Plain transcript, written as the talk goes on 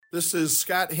This is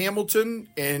Scott Hamilton,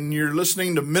 and you're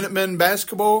listening to Minutemen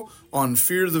Basketball on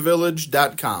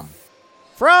fearthevillage.com.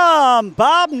 From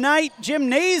Bob Knight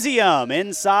Gymnasium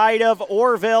inside of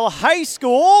Orrville High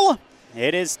School,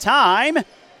 it is time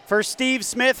for Steve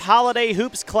Smith Holiday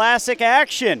Hoops Classic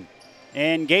action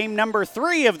in game number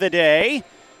 3 of the day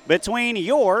between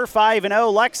your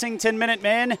 5-0 Lexington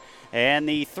Minutemen and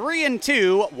the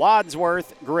 3-2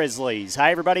 Wadsworth Grizzlies.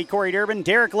 Hi, everybody. Corey Durbin,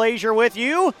 Derek Lazier with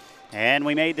you. And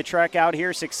we made the trek out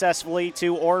here successfully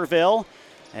to Orrville.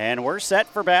 And we're set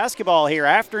for basketball here.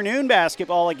 Afternoon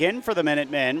basketball again for the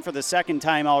Minutemen for the second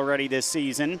time already this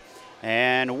season.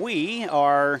 And we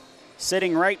are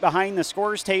sitting right behind the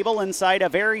scores table inside a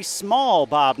very small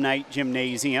Bob Knight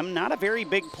Gymnasium. Not a very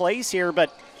big place here,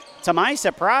 but to my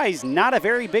surprise, not a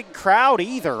very big crowd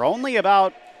either. Only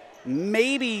about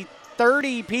maybe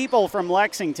 30 people from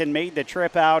Lexington made the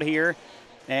trip out here.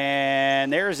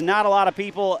 And there's not a lot of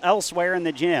people elsewhere in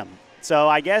the gym. So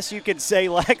I guess you could say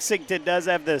Lexington does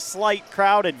have the slight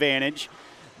crowd advantage,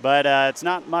 but it's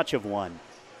not much of one.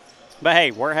 But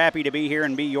hey, we're happy to be here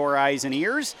and be your eyes and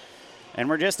ears. And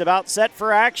we're just about set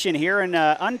for action here in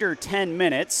under 10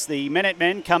 minutes. The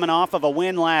Minutemen coming off of a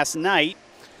win last night.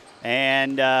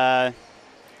 And an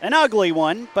ugly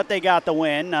one, but they got the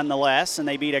win nonetheless. And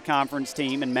they beat a conference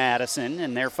team in Madison,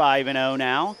 and they're 5-0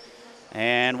 now.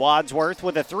 And Wadsworth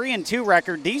with a 3-2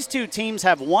 record. These two teams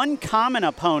have one common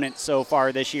opponent so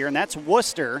far this year, and that's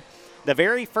Worcester. The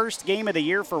very first game of the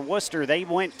year for Worcester, they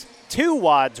went to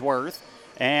Wadsworth,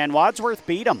 and Wadsworth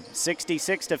beat them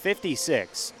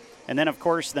 66-56. And then, of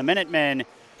course, the Minutemen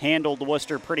handled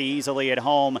Worcester pretty easily at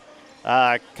home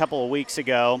a couple of weeks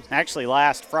ago, actually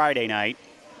last Friday night,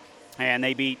 and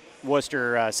they beat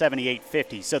Worcester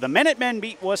 78-50. So the Minutemen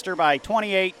beat Worcester by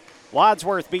 28.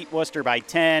 Wadsworth beat Worcester by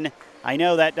 10. I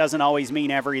know that doesn't always mean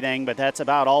everything, but that's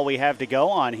about all we have to go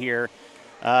on here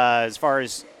as far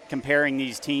as comparing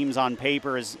these teams on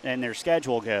paper and their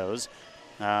schedule goes.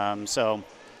 So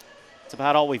it's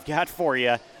about all we've got for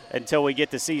you until we get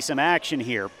to see some action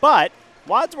here. But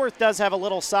Wadsworth does have a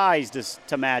little size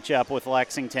to match up with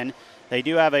Lexington. They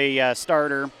do have a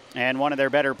starter and one of their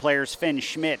better players, Finn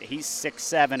Schmidt. He's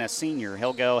 6'7", a senior.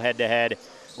 He'll go head-to-head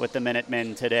with the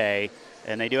Minutemen today.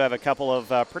 And they do have a couple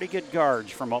of pretty good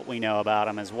guards from what we know about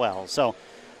them as well. So,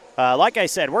 like I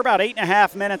said, we're about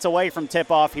 8.5 minutes away from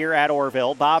tip-off here at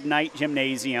Orrville, Bob Knight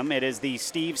Gymnasium. It is the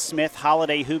Steve Smith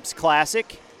Holiday Hoops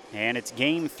Classic, and it's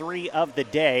game 3 of the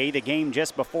day. The game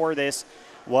just before this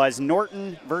was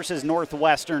Norton versus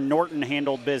Northwestern. Norton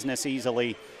handled business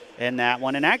easily in that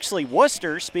one. And actually,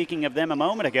 Worcester, speaking of them a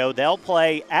moment ago, they'll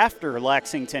play after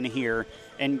Lexington here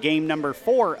in game number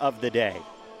 4 of the day.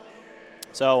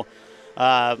 So,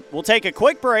 we'll take a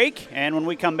quick break, and when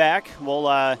we come back,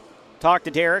 we'll talk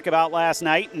to Derek about last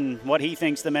night and what he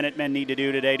thinks the Minutemen need to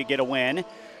do today to get a win.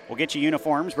 We'll get you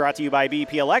uniforms brought to you by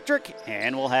BP Electric,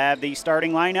 and we'll have the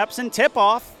starting lineups and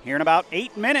tip-off here in about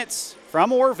 8 minutes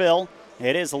from Orrville.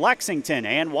 It is Lexington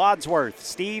and Wadsworth.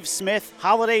 Steve Smith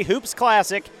Holiday Hoops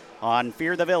Classic on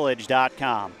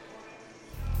fearthevillage.com.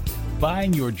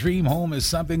 Buying your dream home is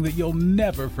something that you'll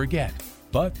never forget,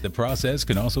 but the process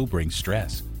can also bring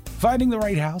stress. Finding the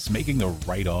right house, making the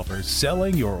right offer,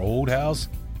 selling your old house.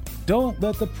 Don't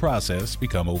let the process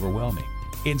become overwhelming.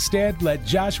 Instead, let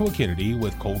Joshua Kennedy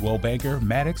with Coldwell Banker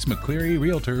Maddox McCleary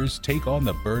Realtors take on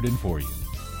the burden for you.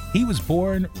 He was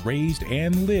born, raised,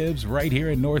 and lives right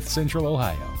here in North Central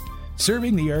Ohio.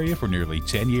 Serving the area for nearly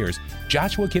 10 years,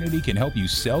 Joshua Kennedy can help you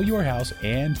sell your house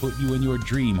and put you in your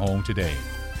dream home today.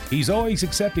 He's always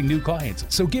accepting new clients,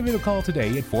 so give him a call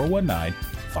today at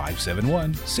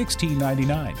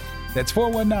 419-571-1699. That's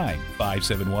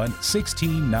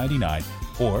 419-571-1699,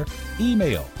 or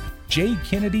email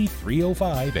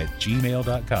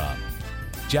jkennedy305@gmail.com.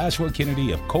 Joshua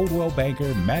Kennedy of Coldwell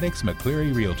Banker Maddox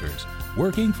McCleary Realtors,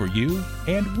 working for you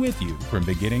and with you from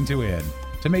beginning to end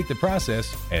to make the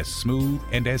process as smooth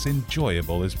and as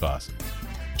enjoyable as possible.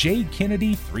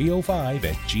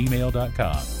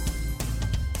 jkennedy305@gmail.com.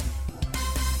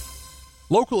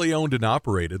 Locally owned and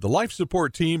operated, the Life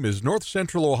Support Team is North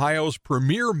Central Ohio's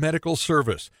premier medical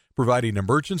service, providing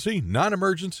emergency,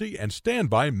 non-emergency, and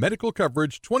standby medical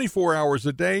coverage 24 hours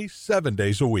a day, 7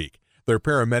 days a week. Their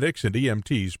paramedics and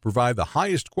EMTs provide the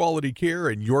highest quality care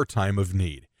in your time of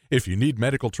need. If you need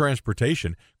medical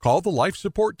transportation, call the Life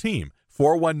Support Team,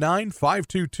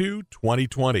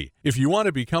 419-522-2020. If you want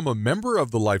to become a member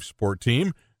of the Life Support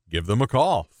Team, give them a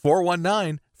call,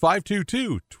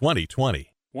 419-522-2020.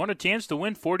 Want a chance to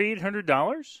win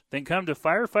 $4,800? Then come to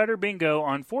Firefighter Bingo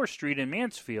on 4th Street in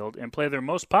Mansfield and play their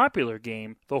most popular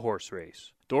game, the horse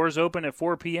race. Doors open at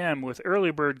 4 p.m. with early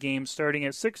bird games starting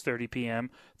at 6:30 p.m.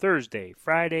 Thursday,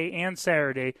 Friday, and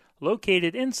Saturday,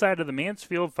 located inside of the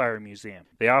Mansfield Fire Museum.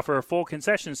 They offer a full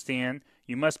concession stand.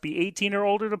 You must be 18 or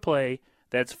older to play.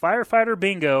 That's Firefighter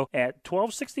Bingo at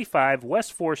 1265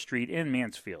 West 4th Street in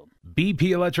Mansfield. BP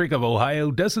Electric of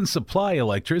Ohio doesn't supply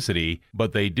electricity,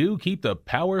 but they do keep the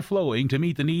power flowing to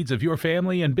meet the needs of your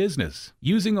family and business.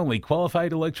 Using only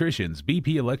qualified electricians,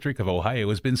 BP Electric of Ohio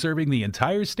has been serving the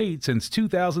entire state since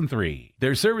 2003.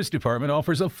 Their service department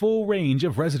offers a full range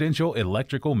of residential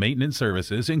electrical maintenance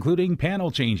services, including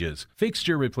panel changes,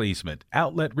 fixture replacement,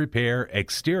 outlet repair,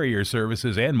 exterior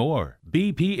services, and more.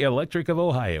 BP Electric of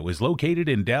Ohio is located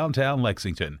in downtown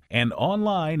Lexington and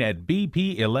online at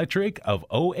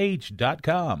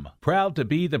bpelectricofoh.com. Proud to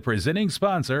be the presenting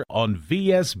sponsor on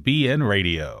VSBN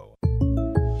Radio.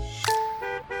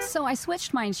 So I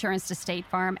switched my insurance to State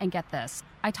Farm, and get this.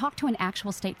 I talked to an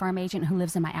actual State Farm agent who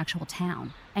lives in my actual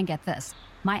town. And get this.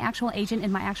 My actual agent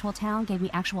in my actual town gave me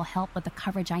actual help with the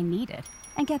coverage I needed.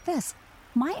 And get this.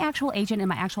 My actual agent in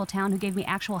my actual town who gave me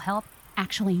actual help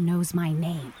actually knows my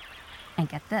name. And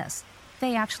get this.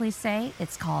 They actually say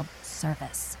it's called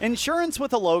service. Insurance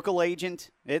with a local agent,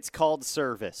 it's called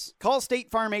service. Call State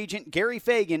Farm agent Gary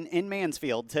Fagan in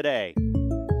Mansfield today.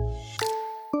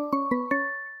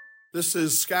 This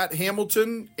is Scott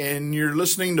Hamilton, and you're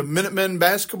listening to Minutemen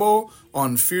Basketball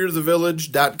on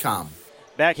fearthevillage.com.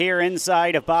 Back here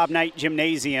inside of Bob Knight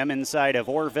Gymnasium, inside of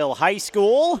Orrville High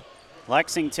School.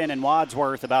 Lexington and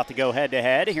Wadsworth about to go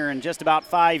head-to-head here in just about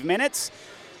 5 minutes.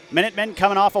 Minutemen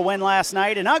coming off a win last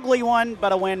night, an ugly one,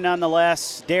 but a win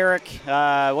nonetheless. Derek,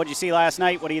 what did you see last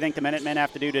night? What do you think the Minutemen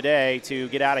have to do today to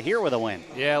get out of here with a win?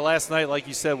 Yeah, last night, like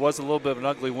you said, was a little bit of an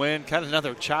ugly win. Kind of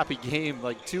another choppy game,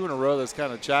 like 2 in a row that's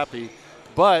kind of choppy.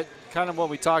 But kind of when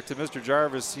we talked to Mr.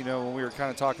 Jarvis, when we were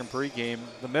kind of talking pregame,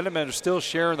 the Minutemen are still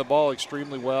sharing the ball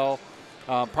extremely well,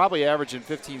 probably averaging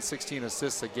 15, 16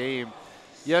 assists a game.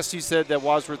 Yes, you said that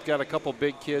Wadsworth got a couple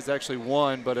big kids, actually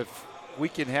one, but if we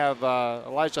can have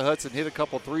Elijah Hudson hit a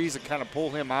couple threes and kind of pull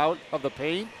him out of the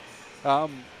paint,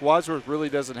 Wadsworth really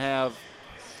doesn't have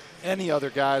any other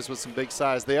guys with some big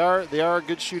size. They are a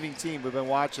good shooting team. We've been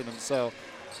watching them. So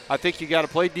I think you got to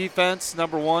play defense,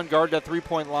 number one, guard that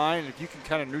three-point line. If you can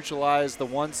kind of neutralize the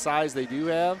one size they do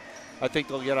have, I think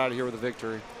they'll get out of here with a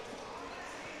victory.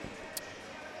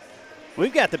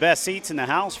 We've got the best seats in the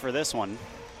house for this one.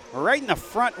 We're right in the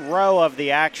front row of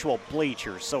the actual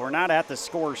bleachers, so we're not at the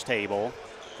scores table.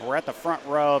 We're at the front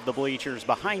row of the bleachers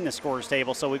behind the scores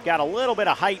table, so we've got a little bit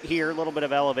of height here, a little bit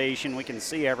of elevation. We can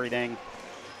see everything,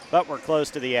 but we're close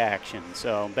to the action.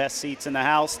 So best seats in the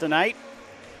house tonight.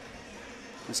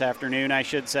 This afternoon, I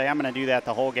should say. I'm going to do that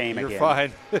the whole game again. You're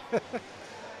fine.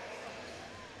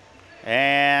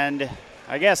 And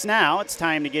I guess now it's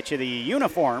time to get you the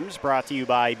uniforms brought to you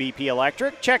by BP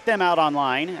Electric. Check them out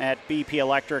online at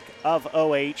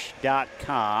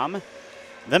bpelectricofoh.com.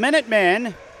 The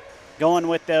Minutemen going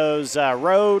with those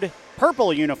road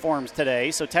purple uniforms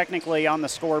today, so technically on the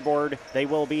scoreboard they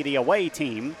will be the away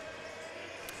team.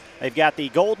 They've got the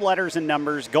gold letters and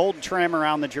numbers, gold trim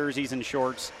around the jerseys and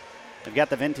shorts. They've got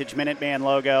the vintage Minuteman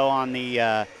logo on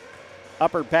the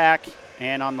upper back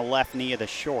and on the left knee of the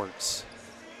shorts.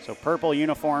 So purple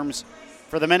uniforms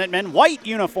for the Minutemen, white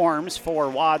uniforms for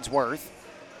Wadsworth.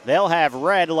 They'll have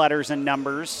red letters and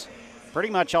numbers, pretty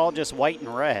much all just white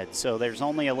and red. So there's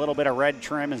only a little bit of red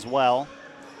trim as well.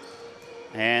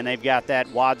 And they've got that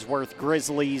Wadsworth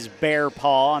Grizzlies bear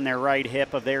paw on their right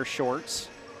hip of their shorts.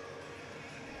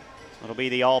 So it'll be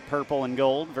the all purple and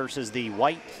gold versus the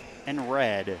white and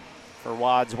red for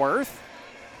Wadsworth.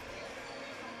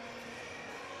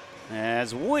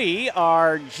 As we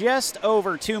are just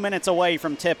over 2 minutes away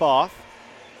from tip-off,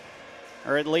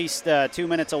 or at least 2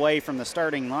 minutes away from the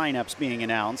starting lineups being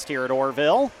announced here at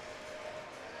Orrville,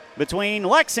 between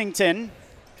Lexington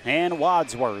and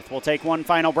Wadsworth. We'll take one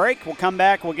final break. We'll come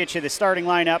back. We'll get you the starting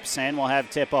lineups, and we'll have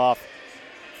tip-off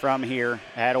from here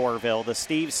at Orrville. The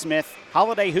Steve Smith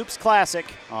Holiday Hoops Classic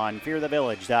on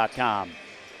fearthevillage.com.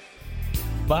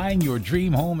 Buying your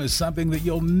dream home is something that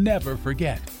you'll never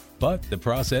forget. But the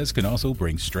process can also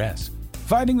bring stress.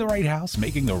 Finding the right house,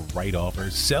 making the right offer,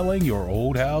 selling your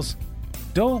old house.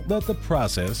 Don't let the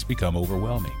process become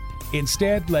overwhelming.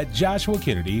 Instead, let Joshua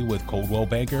Kennedy with Coldwell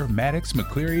Banker Maddox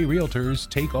McCleary Realtors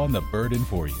take on the burden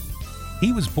for you.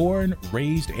 He was born,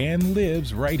 raised, and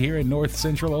lives right here in North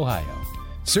Central Ohio.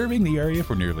 Serving the area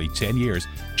for nearly 10 years,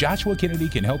 Joshua Kennedy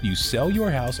can help you sell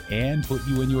your house and put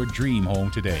you in your dream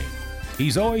home today.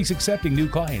 He's always accepting new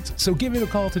clients, so give him a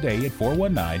call today at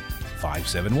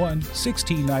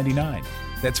 419-571-1699.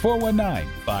 That's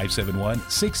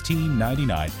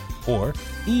 419-571-1699. Or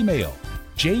email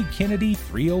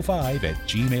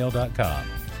jkennedy305@gmail.com.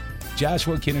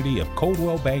 Joshua Kennedy of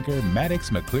Coldwell Banker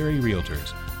Maddox McCleary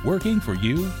Realtors, working for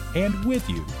you and with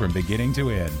you from beginning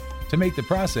to end to make the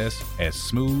process as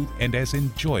smooth and as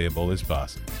enjoyable as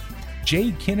possible.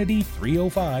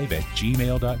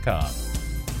 jkennedy305@gmail.com.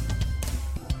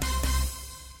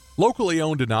 Locally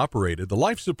owned and operated, the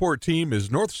Life Support Team is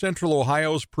North Central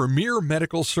Ohio's premier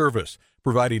medical service,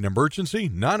 providing emergency,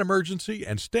 non-emergency,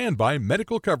 and standby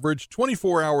medical coverage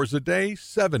 24 hours a day,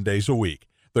 7 days a week.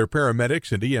 Their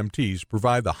paramedics and EMTs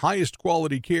provide the highest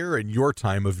quality care in your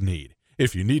time of need.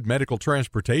 If you need medical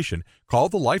transportation, call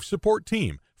the Life Support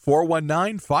Team,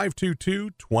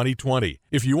 419-522-2020.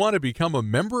 If you want to become a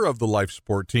member of the Life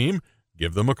Support Team,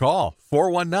 give them a call,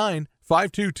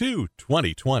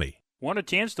 419-522-2020. Want a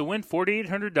chance to win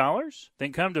 $4,800?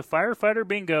 Then come to Firefighter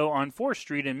Bingo on 4th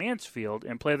Street in Mansfield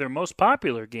and play their most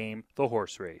popular game, the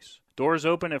horse race. Doors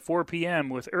open at 4 p.m.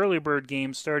 with early bird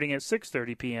games starting at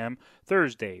 6:30 p.m.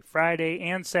 Thursday, Friday,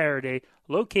 and Saturday,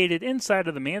 located inside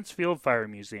of the Mansfield Fire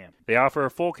Museum. They offer a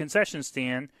full concession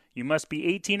stand. You must be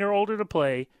 18 or older to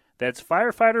play. That's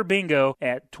Firefighter Bingo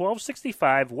at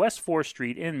 1265 West 4th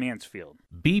Street in Mansfield.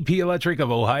 BP Electric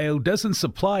of Ohio doesn't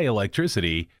supply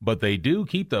electricity, but they do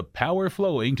keep the power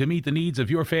flowing to meet the needs of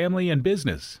your family and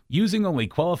business. Using only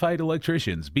qualified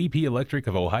electricians, BP Electric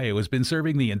of Ohio has been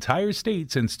serving the entire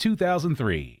state since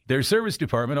 2003. Their service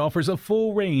department offers a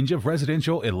full range of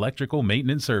residential electrical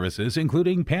maintenance services,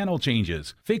 including panel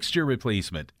changes, fixture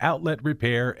replacement, outlet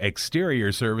repair,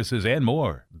 exterior services, and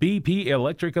more. BP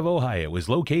Electric of Ohio is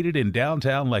located in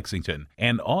downtown Lexington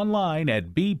and online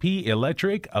at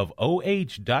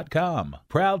bpelectricofoh.com.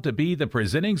 Proud to be the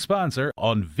presenting sponsor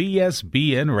on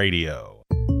VSBN Radio.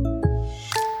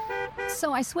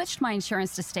 So I switched my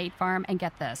insurance to State Farm, and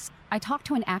get this. I talked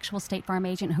to an actual State Farm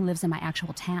agent who lives in my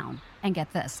actual town. And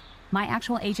get this. My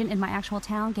actual agent in my actual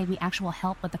town gave me actual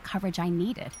help with the coverage I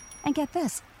needed. And get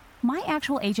this. My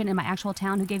actual agent in my actual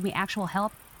town who gave me actual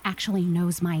help actually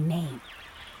knows my name.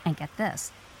 And get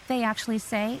this. They actually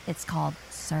say it's called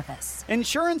service.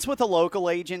 Insurance with a local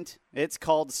agent, it's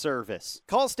called service.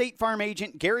 Call State Farm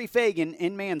agent Gary Fagan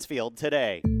in Mansfield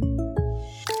today.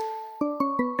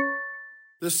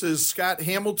 This is Scott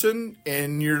Hamilton,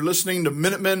 and you're listening to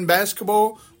Minutemen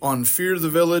Basketball on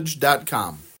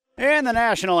fearthevillage.com. And the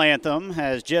national anthem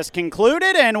has just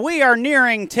concluded, and we are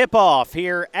nearing tip-off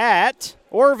here at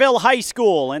Orrville High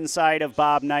School inside of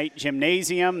Bob Knight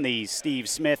Gymnasium, the Steve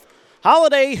Smith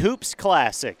Holiday Hoops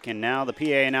Classic. And now the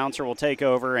PA announcer will take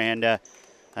over and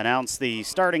announce the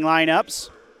starting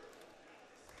lineups.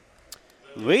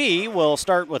 We will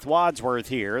start with Wadsworth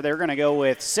here. They're going to go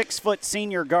with 6-foot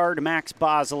senior guard Max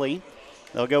Bosley.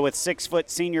 They'll go with 6-foot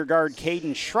senior guard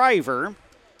Caden Shriver.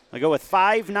 They'll go with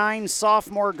 5'9"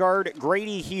 sophomore guard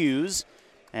Grady Hughes.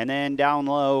 And then down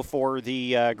low for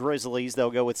the Grizzlies,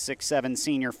 they'll go with 6'7"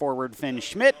 senior forward Finn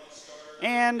Schmidt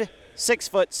and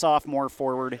 6-foot sophomore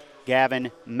forward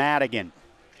Gavin Madigan.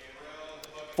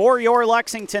 For your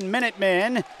Lexington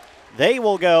Minutemen, they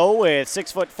will go with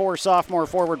 6'4" sophomore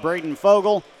forward Braden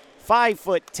Fogel,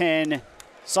 5'10"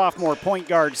 sophomore point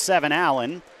guard Seven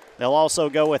Allen. They'll also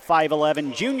go with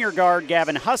 5'11" junior guard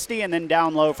Gavin Husty, and then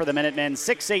down low for the Minutemen,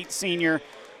 6'8" senior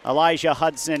Elijah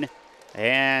Hudson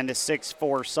and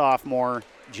 6'4" sophomore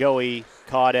Joey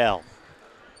Caudell.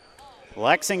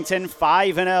 Lexington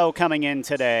 5-0 coming in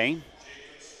today.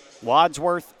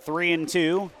 Wadsworth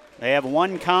 3-2. They have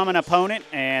one common opponent,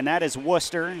 and that is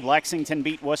Worcester. Lexington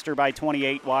beat Worcester by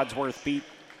 28. Wadsworth beat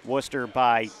Worcester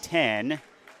by 10.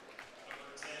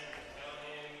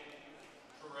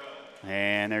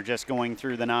 And they're just going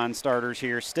through the non-starters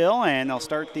here still, and they'll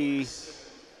start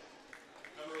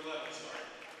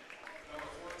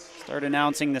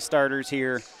announcing the starters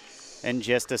here in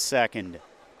just a second.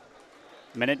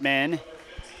 Minutemen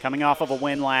coming off of a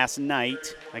win last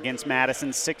night against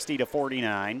Madison,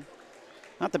 60-49.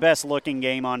 Not the best looking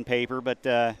game on paper, but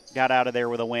got out of there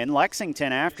with a win.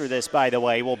 Lexington, after this, by the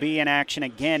way, will be in action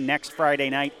again next Friday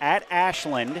night at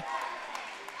Ashland.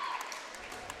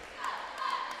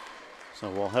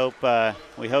 So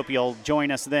we hope you'll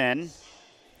join us then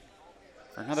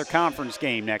for another conference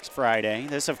game next Friday.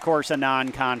 This, of course, a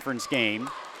non-conference game.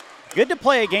 Good to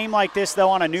play a game like this, though,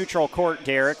 on a neutral court,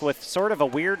 Derek, with sort of a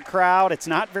weird crowd. It's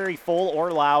not very full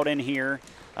or loud in here.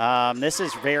 This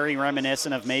is very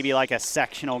reminiscent of maybe like a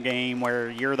sectional game where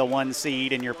you're the 1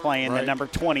 seed and you're playing the number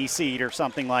 20 seed or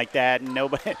something like that. And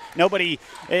nobody.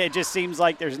 It just seems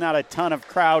like there's not a ton of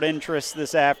crowd interest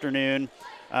this afternoon.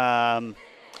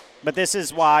 But this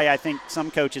is why I think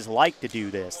some coaches like to do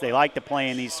this. They like to play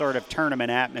in these sort of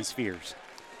tournament atmospheres.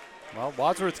 Well,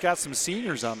 Wadsworth's got some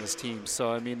seniors on this team,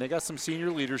 so, I mean, they got some senior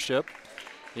leadership.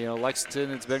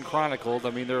 Lexington, it's been chronicled.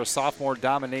 I mean, they're a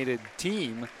sophomore-dominated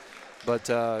team, but,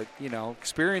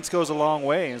 experience goes a long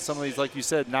way. And some of these, like you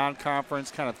said,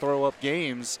 non-conference kind of throw-up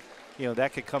games,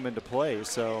 that could come into play.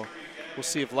 So we'll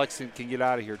see if Lexington can get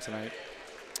out of here tonight.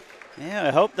 Yeah,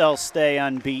 I hope they'll stay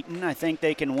unbeaten. I think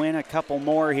they can win a couple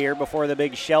more here before the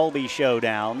big Shelby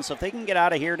showdown. So if they can get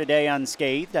out of here today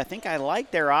unscathed, I think I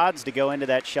like their odds to go into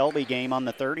that Shelby game on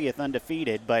the 30th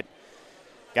undefeated, but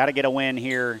got to get a win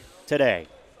here today.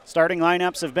 Starting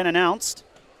lineups have been announced.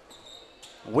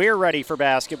 We're ready for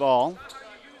basketball.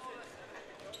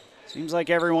 Seems like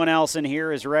everyone else in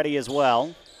here is ready as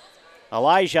well.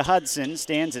 Elijah Hudson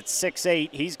stands at 6'8".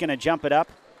 He's going to jump it up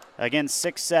against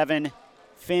 6'7".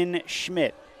 Finn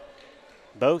Schmidt,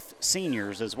 both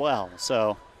seniors as well.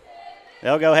 So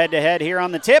they'll go head-to-head here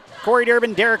on the tip. Corey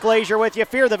Durbin, Derek Lazier with you,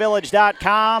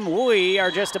 fearthevillage.com. We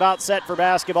are just about set for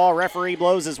basketball. Referee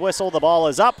blows his whistle. The ball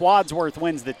is up. Wadsworth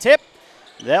wins the tip.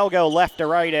 They'll go left to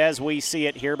right as we see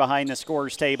it here behind the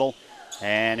scores table.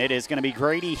 And it is going to be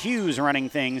Grady Hughes running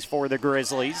things for the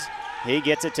Grizzlies. He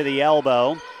gets it to the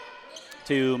elbow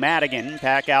to Madigan.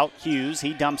 Back out Hughes.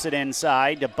 He dumps it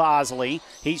inside to Bosley.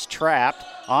 He's trapped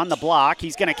on the block.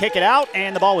 He's going to kick it out,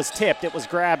 and the ball was tipped. It was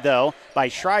grabbed, though, by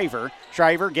Shriver.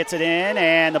 Shriver gets it in,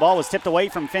 and the ball was tipped away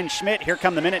from Finn Schmidt. Here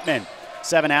come the Minutemen.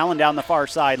 Seven Allen down the far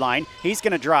sideline. He's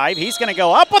going to drive. He's going to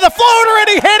go up with a floater, and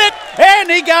he hit it,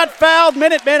 and he got fouled.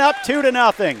 Minutemen up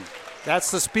 2-0.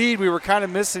 That's the speed we were kind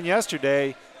of missing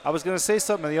yesterday. I was going to say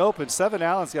something in the open. Seven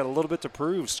Allen's got a little bit to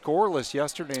prove. Scoreless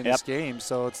yesterday in this game,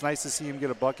 so it's nice to see him get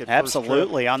a bucket.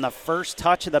 Absolutely. On the first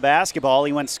touch of the basketball,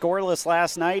 he went scoreless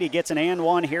last night. He gets an and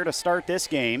one here to start this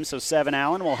game. So Seven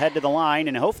Allen will head to the line,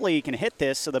 and hopefully he can hit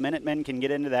this so the Minutemen can get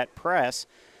into that press.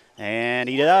 And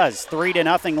he does.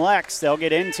 3-0 Lex. They'll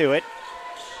get into it.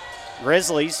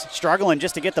 Grizzlies struggling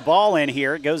just to get the ball in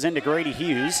here. It goes into Grady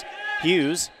Hughes.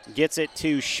 Hughes gets it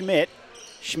to Schmidt.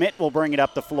 Schmidt will bring it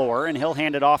up the floor, and he'll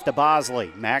hand it off to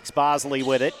Bosley. Max Bosley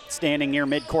with it, standing near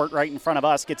midcourt right in front of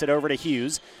us, gets it over to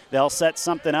Hughes. They'll set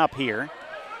something up here.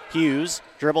 Hughes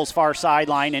dribbles far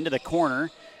sideline into the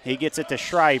corner. He gets it to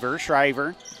Shriver.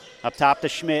 Shriver up top to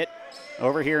Schmidt.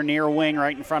 Over here near wing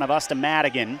right in front of us to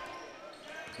Madigan.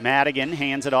 Madigan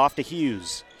hands it off to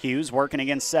Hughes. Hughes working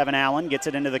against Seven Allen, gets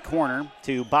it into the corner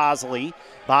to Bosley.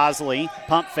 Bosley,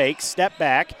 pump fake, step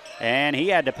back, and he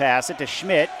had to pass it to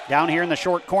Schmidt. Down here in the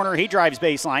short corner, he drives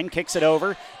baseline, kicks it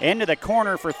over into the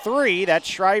corner for three. That's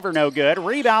Shriver, no good.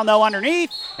 Rebound, though,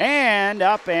 underneath, and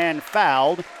up and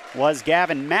fouled was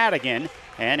Gavin Madigan,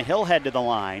 and he'll head to the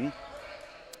line.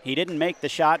 He didn't make the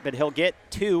shot, but he'll get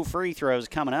 2 free throws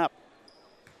coming up.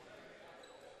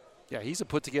 Yeah, he's a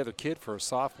put-together kid for a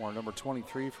sophomore, number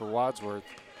 23 for Wadsworth.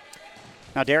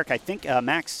 Now, Derek, I think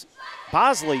Max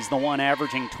Bosley's the one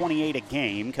averaging 28 a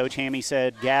game. Coach Hammy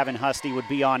said Gavin Husty would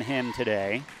be on him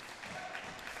today.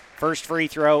 First free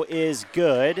throw is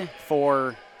good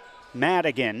for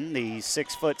Madigan, the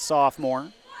 6-foot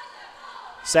sophomore.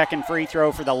 Second free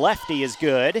throw for the lefty is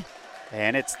good,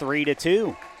 and it's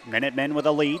 3-2. Minutemen with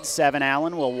a lead. Seven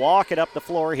Allen will walk it up the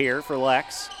floor here for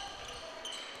Lex.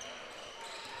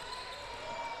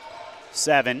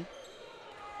 7.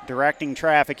 Directing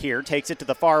traffic here, takes it to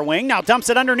the far wing, now dumps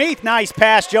it underneath. Nice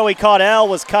pass. Joey Caudell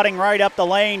was cutting right up the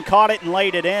lane, caught it and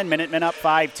laid it in. Minutemen up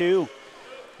 5-2.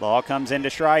 Ball comes into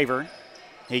Shriver.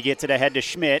 He gets it ahead to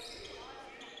Schmidt.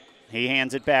 He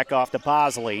hands it back off to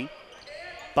Bosley.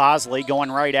 Bosley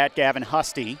going right at Gavin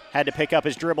Husty. Had to pick up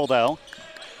his dribble, though.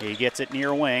 He gets it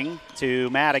near wing to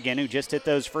Madigan, who just hit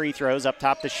those free throws up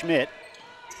top to Schmidt.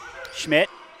 Schmidt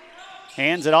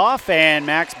hands it off, and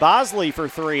Max Bosley for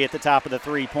 3 at the top of the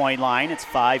three-point line. It's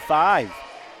 5-5.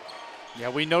 Yeah,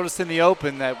 we noticed in the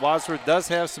open that Wadsworth does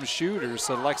have some shooters,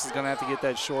 so Lex is going to have to get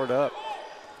that short up.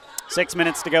 6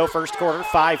 minutes to go, first quarter,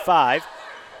 5-5.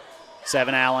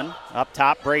 Seven Allen up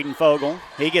top, Braden Fogle.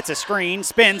 He gets a screen,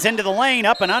 spins into the lane,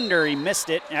 up and under. He missed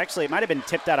it. Actually, it might have been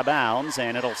tipped out of bounds,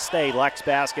 and it'll stay Lex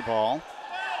basketball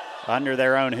under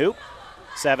their own hoop.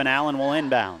 Seven Allen will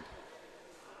inbound.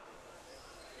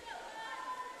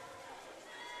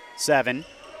 7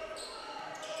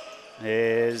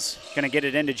 is going to get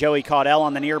it into Joey Caudell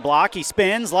on the near block. He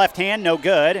spins, left hand, no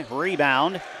good.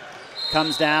 Rebound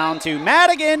comes down to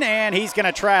Madigan, and he's going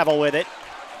to travel with it.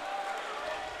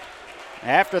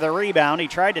 After the rebound, he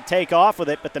tried to take off with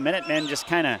it, but the Minutemen just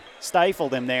kind of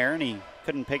stifled him there, and he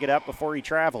couldn't pick it up before he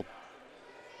traveled.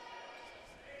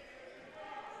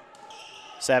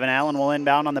 Seven Allen will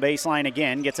inbound on the baseline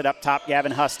again. Gets it up top,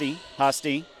 Gavin Husty.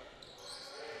 Husty.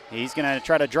 He's going to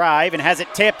try to drive and has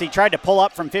it tipped. He tried to pull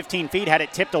up from 15 feet, had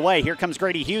it tipped away. Here comes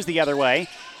Grady Hughes the other way.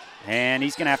 And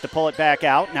he's going to have to pull it back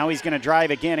out. Now he's going to drive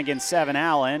again against Seven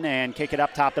Allen and kick it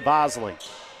up top to Bosley.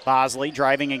 Bosley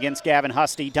driving against Gavin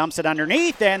Husty, dumps it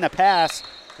underneath, and the pass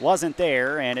wasn't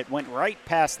there, and it went right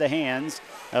past the hands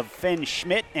of Finn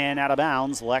Schmidt and out of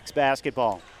bounds. Lex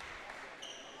basketball.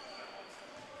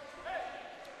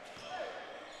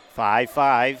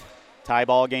 5-5. Tie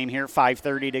ball game here,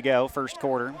 5:30 to go, first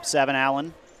quarter. Seven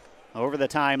Allen over the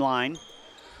timeline.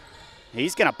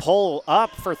 He's going to pull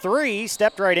up for three.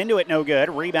 Stepped right into it, no good.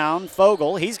 Rebound,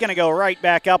 Fogle. He's going to go right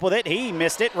back up with it. He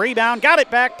missed it. Rebound, got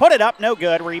it back, put it up, no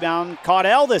good. Rebound,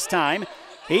 Caudell this time.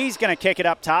 He's going to kick it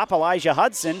up top. Elijah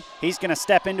Hudson. He's going to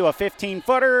step into a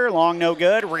 15-footer. Long, no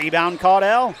good. Rebound,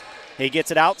 Caudell. He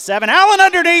gets it out. Seven Allen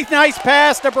underneath. Nice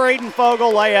pass to Braden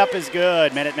Fogle. Layup is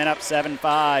good. Minutemen up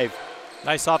 7-5.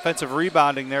 Nice offensive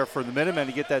rebounding there for the Minutemen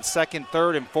to get that second,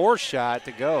 third, and fourth shot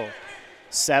to go.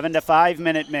 7-5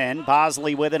 Minutemen.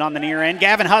 Bosley with it on the near end.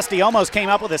 Gavin Husty almost came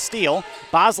up with a steal.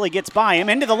 Bosley gets by him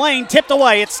into the lane, tipped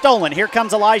away. It's stolen. Here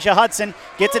comes Elijah Hudson.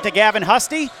 Gets it to Gavin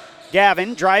Husty.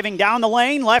 Gavin driving down the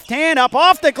lane, left hand up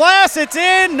off the glass. It's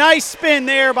in. Nice spin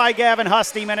there by Gavin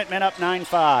Husty. Minutemen up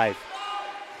 9-5.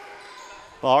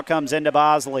 Ball comes into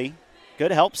Bosley.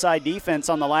 Good help side defense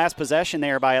on the last possession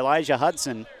there by Elijah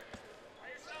Hudson.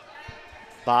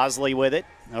 Bosley with it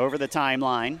over the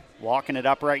timeline. Walking it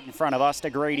up right in front of us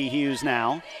to Grady Hughes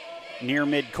now. Near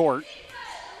midcourt.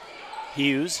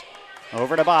 Hughes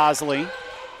over to Bosley.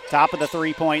 Top of the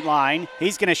three-point line.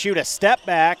 He's going to shoot a step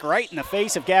back right in the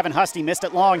face of Gavin Husty. Missed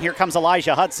it long. Here comes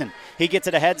Elijah Hudson. He gets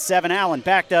it ahead. Seven Allen.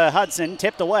 Back to Hudson.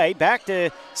 Tipped away. Back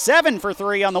to Seven for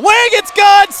three on the wing. It's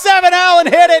good. Seven Allen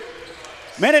hit it.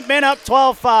 Minutemen up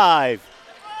 12-5.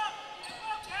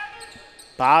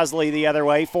 Bosley the other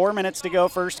way. 4 minutes to go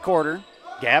first quarter.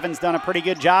 Gavin's done a pretty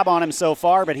good job on him so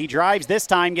far, but he drives this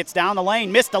time, gets down the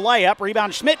lane, missed a layup.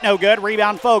 Rebound Schmidt, no good.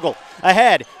 Rebound Fogle.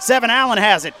 Ahead. Seven Allen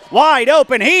has it. Wide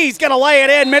open. He's going to lay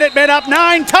it in. Minutemen up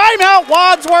 9. Timeout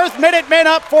Wadsworth. Minutemen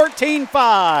up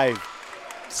 14-5.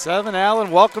 Seven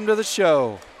Allen, welcome to the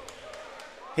show.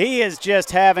 He is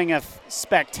just having a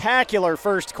spectacular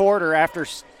first quarter after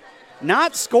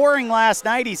not scoring last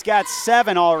night. He's got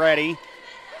 7 already.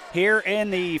 Here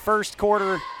in the first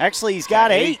quarter. Actually, he's got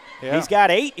 8. Yeah. He's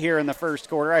got 8 here in the first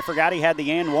quarter. I forgot he had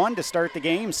the and one to start the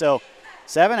game. So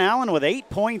Seven Allen with 8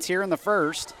 points here in the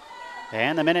first.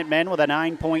 And the Minutemen with a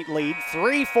 9-point lead.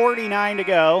 3:49 to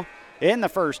go in the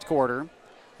first quarter.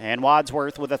 And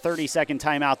Wadsworth with a 30-second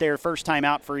timeout there. First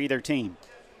timeout for either team.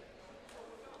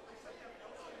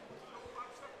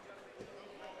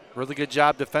 Really good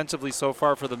job defensively so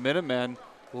far for the Minutemen,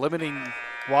 limiting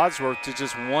Wadsworth to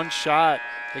just one shot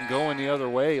and going the other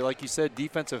way. Like you said,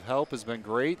 defensive help has been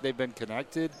great. They've been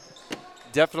connected.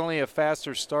 Definitely a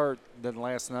faster start than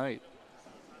last night.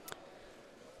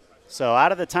 So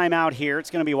out of the timeout here, it's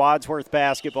going to be Wadsworth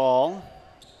basketball.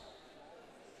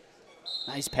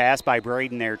 Nice pass by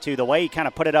Braden there, too. The way he kind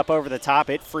of put it up over the top,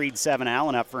 it freed Seven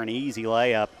Allen up for an easy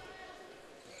layup.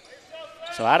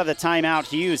 So out of the timeout,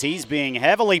 Hughes, he's being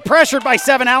heavily pressured by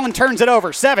Seven Allen, turns it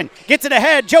over. Seven gets it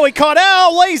ahead. Joey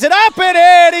Caudell lays it up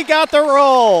and in. He got the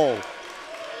roll.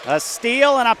 A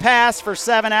steal and a pass for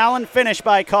Seven Allen, finished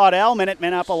by Caudell.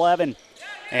 Minutemen up 11.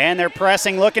 And they're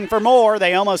pressing, looking for more.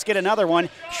 They almost get another one.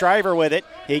 Shriver with it.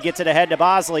 He gets it ahead to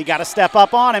Bosley. Got to step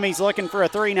up on him. He's looking for a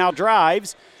three, now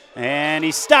drives. And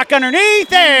he's stuck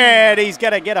underneath, and he's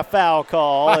going to get a foul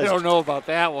call. I don't know about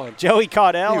that one. Joey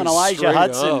Caudell and Elijah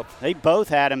Hudson, they both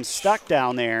had him stuck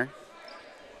down there.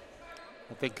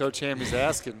 I think Coach Ham is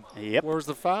asking, yep. Where's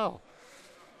the foul?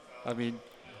 I mean,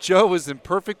 Joe was in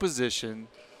perfect position.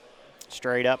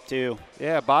 Straight up, too.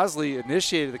 Yeah, Bosley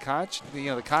initiated the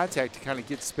contact to kind of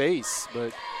get space,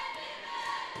 but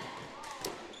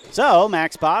so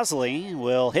Max Bosley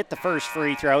will hit the first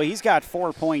free throw. He's got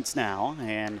 4 points now,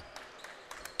 and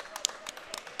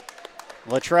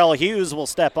Latrell Hughes will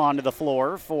step onto the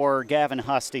floor for Gavin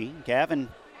Husty. Gavin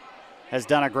has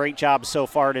done a great job so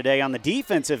far today on the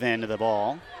defensive end of the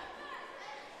ball.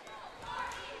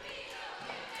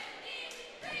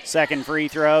 Second free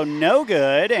throw, no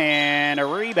good, and a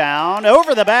rebound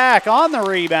over the back on the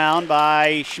rebound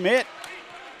by Schmidt.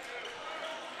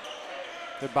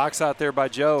 Good box out there by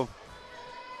Joe.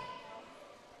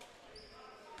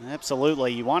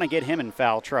 Absolutely. You want to get him in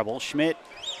foul trouble. Schmidt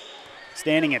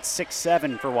standing at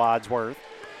 6'7" for Wadsworth.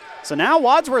 So now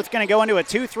Wadsworth's going to go into a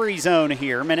 2-3 zone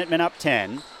here. Minutemen up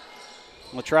 10.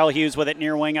 Latrell Hughes with it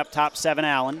near wing up top, Seven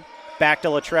Allen. Back to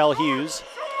Latrell Hughes.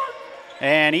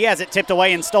 And he has it tipped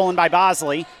away and stolen by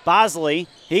Bosley. Bosley,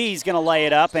 he's going to lay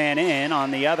it up and in on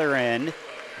the other end.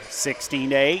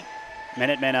 16-8.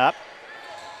 Minutemen up.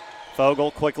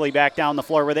 Fogel quickly back down the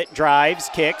floor with it, drives,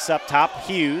 kicks, up top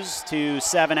Hughes to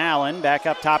 7 Allen, back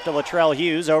up top to Latrell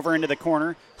Hughes, over into the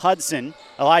corner, Hudson.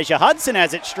 Elijah Hudson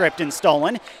has it stripped and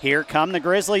stolen. Here come the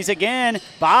Grizzlies again.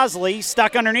 Bosley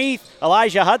stuck underneath.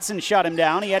 Elijah Hudson shut him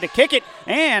down. He had to kick it,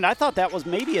 and I thought that was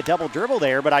maybe a double dribble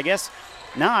there, but I guess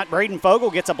not. Braden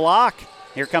Fogel gets a block.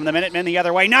 Here come the Minutemen the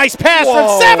other way. Nice pass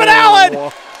from 7 Allen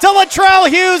to Latrell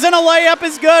Hughes, and a layup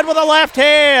is good with a left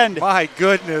hand. My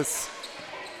goodness.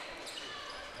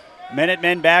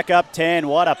 Minutemen back up 10.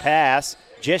 What a pass.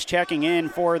 Just checking in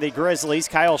for the Grizzlies,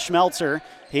 Kyle Schmelzer.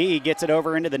 He gets it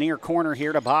over into the near corner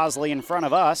here to Bosley in front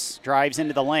of us. Drives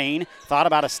into the lane. Thought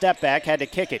about a step back, had to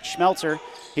kick it. Schmelzer,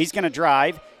 he's going to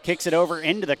drive. Kicks it over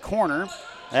into the corner.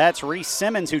 That's Reese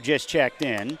Simmons who just checked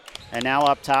in. And now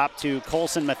up top to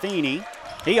Colson Matheny.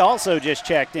 He also just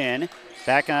checked in.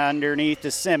 Back underneath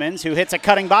to Simmons, who hits a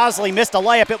cutting Bosley. Missed a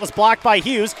layup. It was blocked by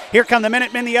Hughes. Here come the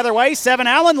Minutemen the other way. 7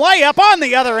 Allen, layup on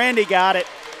the other end. He got it.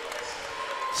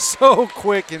 So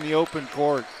quick in the open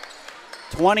court.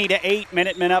 20-8,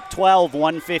 Minutemen up 12,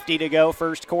 1:50 to go,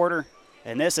 first quarter.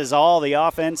 And this is all the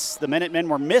offense the Minutemen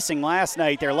were missing last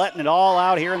night. They're letting it all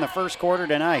out here in the first quarter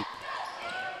tonight.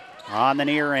 On the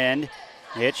near end,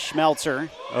 it's Schmelzer.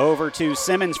 Over to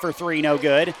Simmons for 3, no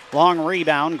good. Long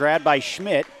rebound, grabbed by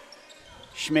Schmidt.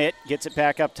 Schmidt gets it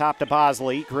back up top to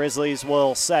Bosley. Grizzlies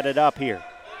will set it up here.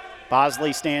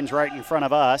 Bosley stands right in front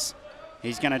of us.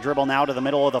 He's going to dribble now to the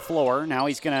middle of the floor. Now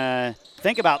he's going to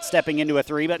think about stepping into a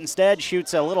 3, but instead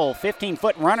shoots a little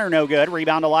 15-foot runner, no good.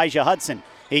 Rebound Elijah Hudson.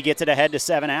 He gets it ahead to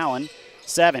 7 Allen.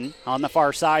 7 on the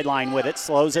far sideline with it.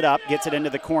 Slows it up, gets it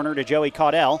into the corner to Joey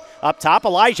Caudell. Up top,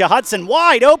 Elijah Hudson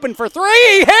wide open for 3.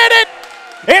 He hit it!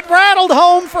 It rattled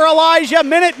home for Elijah.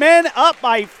 Minutemen up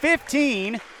by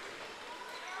 15.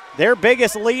 Their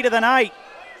biggest lead of the night.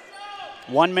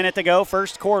 1 minute to go,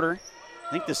 first quarter.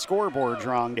 I think the scoreboard's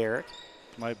wrong, Derek.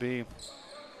 Might be.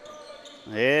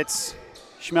 It's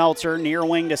Schmelzer, near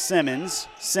wing to Simmons.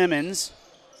 Simmons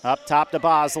up top to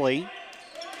Bosley.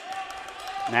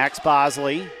 Max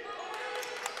Bosley.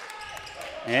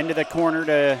 Into the corner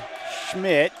to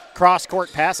Schmidt.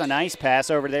 Cross-court pass, a nice pass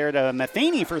over there to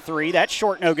Matheny for 3. That's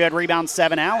short, no good. Rebound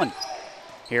 7 Allen.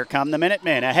 Here come the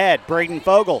Minutemen. Ahead, Braden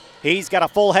Fogel. He's got a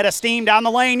full head of steam down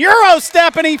the lane. Euro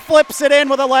step, and he flips it in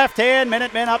with a left hand.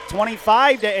 Minutemen up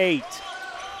 25-8.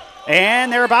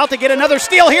 And they're about to get another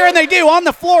steal here, and they do. On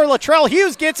the floor, Latrell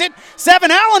Hughes gets it. 7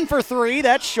 Allen for 3.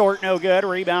 That's short, no good.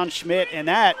 Rebound Schmidt, and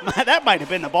that might have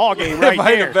been the ball game right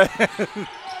there.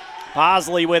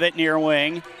 Bosley with it near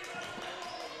wing.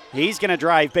 He's going to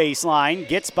drive baseline,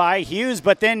 gets by Hughes,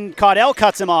 but then Caudell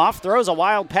cuts him off, throws a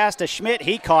wild pass to Schmidt.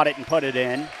 He caught it and put it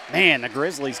in. Man, the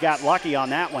Grizzlies got lucky on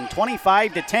that one.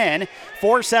 25-10,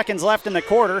 4 seconds left in the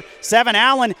quarter. 7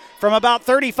 Allen from about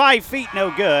 35 feet, no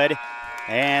good.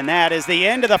 And that is the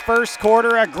end of the first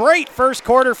quarter. A great first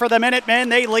quarter for the Minutemen.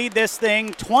 They lead this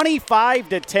thing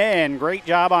 25-10. Great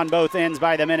job on both ends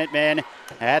by the Minutemen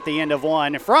at the end of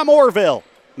one. From Orrville,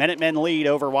 Minutemen lead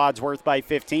over Wadsworth by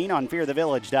 15 on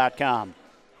fearthevillage.com.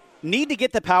 Need to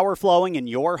get the power flowing in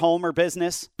your home or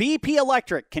business? BP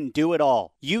Electric can do it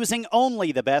all. Using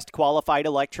only the best qualified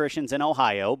electricians in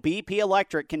Ohio, BP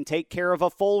Electric can take care of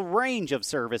a full range of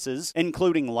services,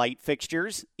 including light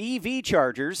fixtures, EV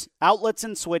chargers, outlets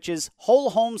and switches,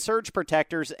 whole home surge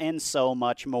protectors, and so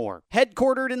much more.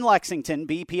 Headquartered in Lexington,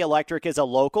 BP Electric is a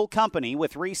local company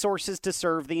with resources to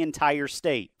serve the entire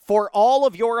state. For all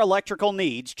of your electrical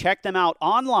needs, check them out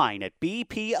online at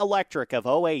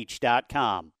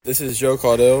bpelectricofoh.com. This is Joe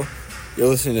Caudell. You're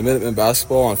listening to Minutemen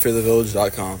Basketball on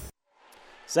fearthevillage.com.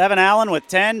 7 Allen with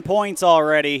 10 points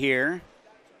already here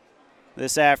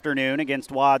this afternoon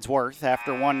against Wadsworth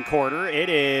after one quarter. It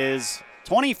is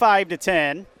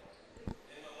 25-10.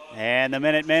 And the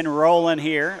Minutemen rolling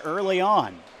here early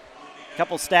on. A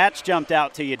couple stats jumped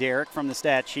out to you, Derek, from the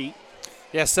stat sheet.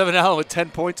 Yeah, 7 Allen with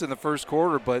 10 points in the first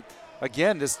quarter. But,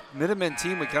 again, this Minutemen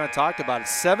team we kind of talked about it.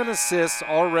 7 assists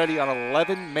already on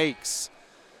 11 makes.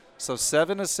 So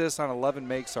 7 assists on 11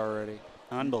 makes already.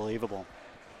 Unbelievable.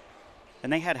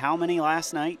 And they had how many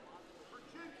last night?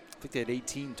 I think they had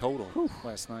 18 total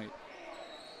last night.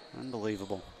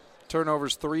 Unbelievable.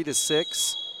 Turnovers 3 to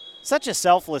 6. Such a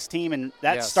selfless team, and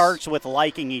that starts with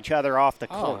liking each other off the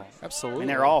court. Oh, absolutely. And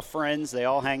they're all friends. They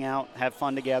all hang out, have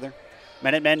fun together.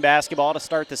 Minutemen basketball to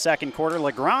start the second quarter.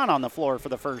 Legrand on the floor for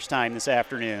the first time this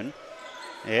afternoon.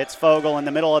 It's Fogel in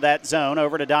the middle of that zone.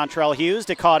 Over to Dontrell Hughes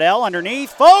to Caudell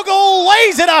underneath. Fogel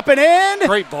lays it up and in.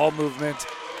 Great ball movement.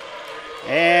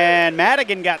 And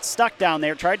Madigan got stuck down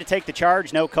there, tried to take the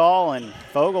charge, no call, and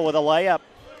Fogel with a layup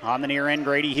on the near end.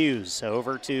 Grady Hughes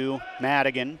over to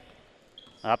Madigan.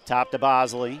 Up top to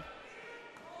Bosley.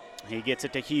 He gets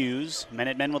it to Hughes.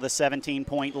 Minutemen with a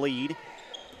 17-point lead.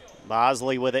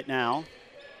 Bosley with it now.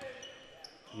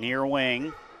 Near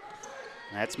wing.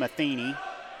 That's Matheny.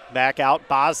 Back out.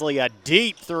 Bosley, a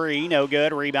deep three. No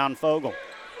good. Rebound Fogel.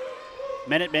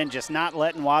 Minutemen just not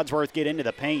letting Wadsworth get into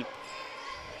the paint.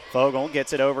 Fogel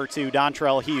gets it over to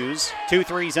Dontrell Hughes.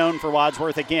 2-3 zone for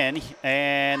Wadsworth again.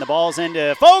 And the ball's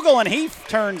into Fogel, and he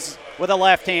turns with a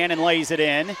left hand and lays it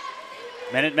in.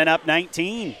 Minutemen up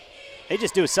 19. They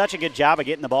just do such a good job of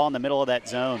getting the ball in the middle of that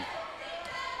zone.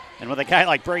 And with a guy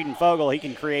like Braden Fogel, he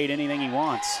can create anything he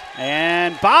wants.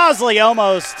 And Bosley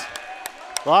almost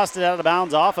lost it out of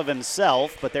bounds off of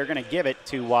himself, but they're going to give it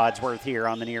to Wadsworth here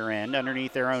on the near end.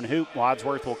 Underneath their own hoop,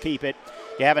 Wadsworth will keep it.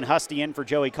 Gavin Husty in for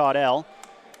Joey Caudell.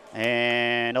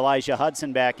 And Elijah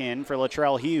Hudson back in for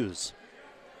Latrell Hughes.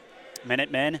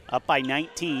 Minutemen up by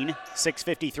 19,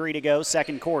 6:53 to go,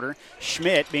 second quarter.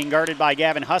 Schmidt being guarded by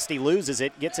Gavin Husty, loses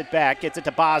it, gets it back, gets it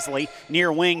to Bosley.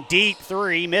 Near wing, deep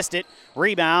three, missed it.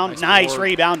 Rebound, nice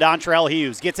rebound, Dontrell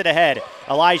Hughes gets it ahead.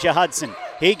 Elijah Hudson,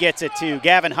 he gets it to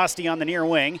Gavin Husty on the near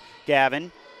wing.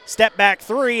 Gavin, step back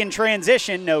three in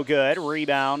transition, no good.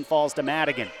 Rebound falls to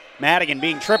Madigan. Madigan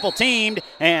being triple teamed,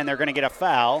 and they're going to get a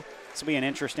foul. This will be an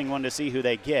interesting one to see who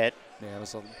they get. Yeah, I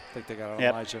think they got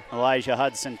Elijah. Elijah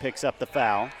Hudson picks up the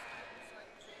foul.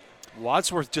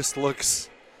 Wadsworth just looks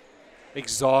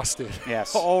exhausted.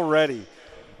 Yes. Already.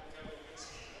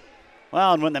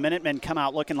 Well, and when the Minutemen come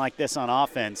out looking like this on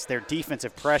offense, their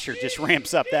defensive pressure just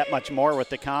ramps up that much more with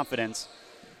the confidence.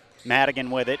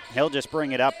 Madigan with it. He'll just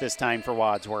bring it up this time for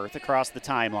Wadsworth across the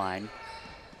timeline.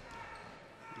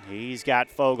 He's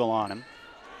got Fogel on him.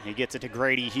 He gets it to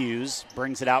Grady Hughes,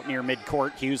 brings it out near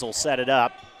midcourt. Hughes will set it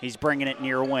up. He's bringing it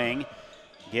near wing.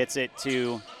 Gets it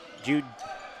to Jude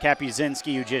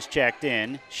Kapuzinski, who just checked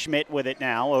in. Schmidt with it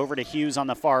now, over to Hughes on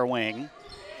the far wing.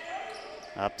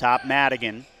 Up top,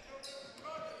 Madigan.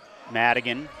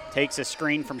 Madigan takes a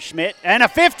screen from Schmidt, and a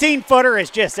 15-footer is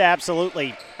just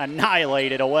absolutely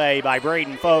annihilated away by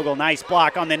Braden Fogel. Nice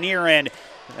block on the near end.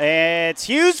 It's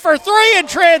Hughes for three in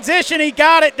transition. He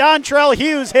got it. Dontrell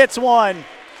Hughes hits one.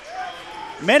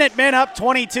 Minutemen up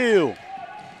 22.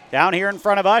 Down here in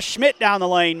front of us, Schmidt down the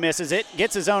lane misses it,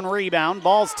 gets his own rebound,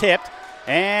 ball's tipped,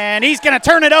 and he's going to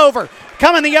turn it over.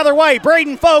 Coming the other way,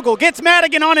 Braden Fogel gets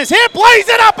Madigan on his hip, lays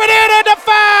it up and in, and a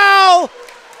foul!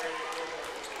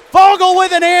 Fogel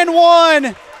with an and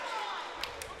one.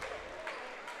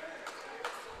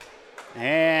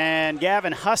 And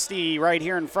Gavin Husty right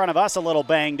here in front of us, a little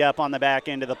banged up on the back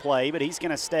end of the play, but he's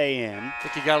going to stay in. I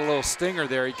think he got a little stinger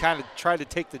there. He kind of tried to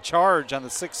take the charge on the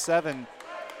 6'7"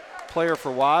 player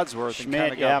for Wadsworth. Schmidt, and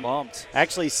kind of got bumped.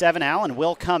 Actually, Seven Allen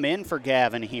will come in for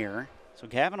Gavin here. So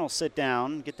Gavin will sit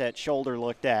down, get that shoulder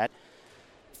looked at.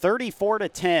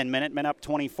 34-10, Minutemen up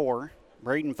 24.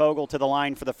 Braden Fogel to the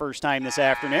line for the first time this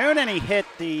afternoon, and he hit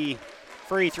the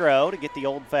free throw to get the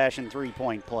old-fashioned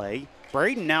three-point play.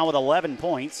 Braden now with 11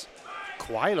 points.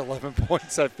 Quite 11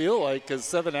 points, I feel like, because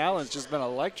Seven Allen's just been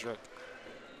electric.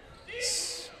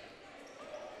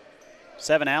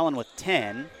 Seven Allen with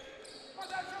 10.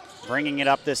 Bringing it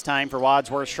up this time for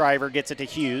Wadsworth. Shriver gets it to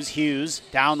Hughes. Hughes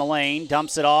down the lane,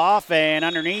 dumps it off, and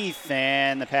underneath,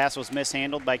 and the pass was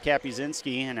mishandled by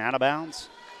Kapuzinski and out of bounds.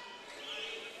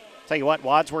 Tell you what,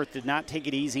 Wadsworth did not take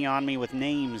it easy on me with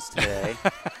names today.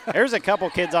 There's a couple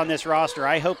kids on this roster.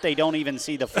 I hope they don't even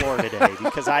see the floor today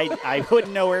because I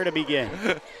wouldn't know where to begin.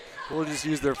 We'll just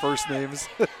use their first names.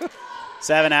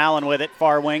 Seven Allen with it,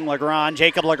 far wing, Legrand.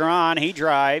 Jacob Legrand, he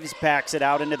drives, backs it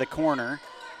out into the corner.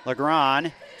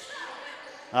 Legrand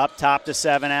up top to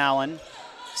Seven Allen.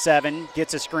 Seven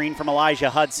gets a screen from Elijah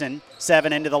Hudson.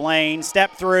 Seven into the lane,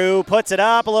 step through, puts it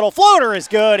up. A little floater is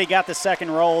good. He got the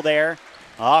second roll there.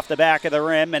 Off the back of the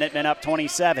rim, Minutemen up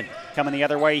 27. Coming the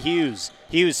other way, Hughes.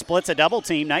 Hughes splits a double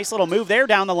team. Nice little move there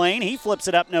down the lane. He flips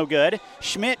it up, no good.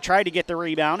 Schmidt tried to get the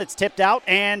rebound. It's tipped out,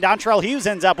 and Dontrell Hughes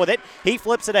ends up with it. He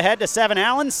flips it ahead to Seven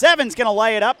Allen. Seven's going to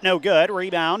lay it up, no good.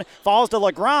 Rebound falls to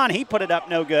Legrand. He put it up,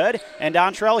 no good. And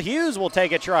Dontrell Hughes will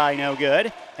take a try, no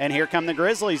good. And here come the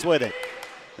Grizzlies with it.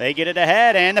 They get it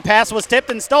ahead, and the pass was tipped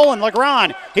and stolen.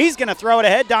 Legrand, he's going to throw it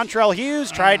ahead. Dontrell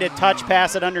Hughes tried to touch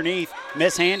pass it underneath,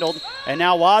 mishandled. And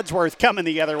now Wadsworth coming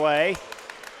the other way.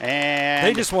 And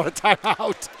they just want a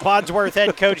timeout. Wadsworth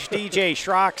head coach DJ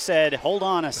Schrock said, hold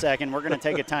on a second, we're going to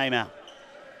take a timeout.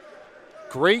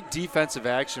 Great defensive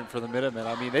action for the Minutemen.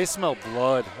 I mean, they smell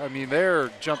blood. I mean, they're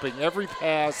jumping every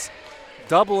pass,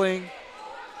 doubling.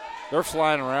 They're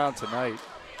flying around tonight.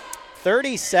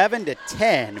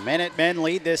 37-10. Minutemen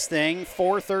lead this thing.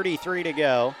 4:33 to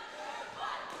go.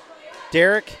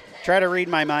 Derek, try to read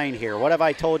my mind here. What have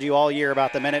I told you all year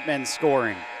about the Minutemen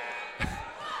scoring?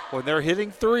 when they're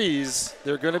hitting threes,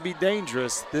 they're going to be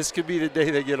dangerous. This could be the day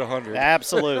they get 100.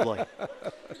 Absolutely.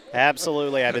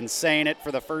 Absolutely. I've been saying it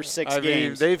for the first 6 games. I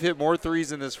mean, they've hit more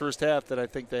threes in this first half than I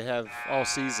think they have all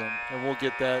season. And we'll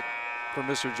get that from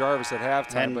Mr. Jarvis at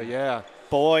halftime. And but, yeah.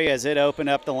 Boy, has it opened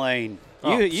up the lane.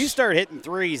 You start hitting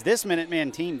threes, this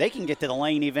Minuteman team, they can get to the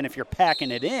lane even if you're packing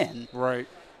it in. Right.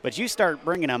 But you start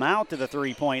bringing them out to the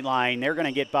three-point line, they're going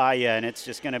to get by you, and it's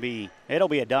just going to be – it'll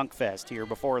be a dunk fest here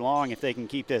before long if they can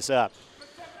keep this up.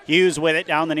 Hughes with it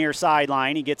down the near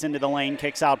sideline. He gets into the lane,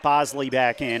 kicks out Bosley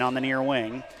back in on the near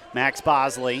wing. Max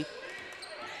Bosley.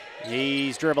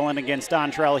 He's dribbling against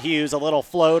Dontrell Hughes. A little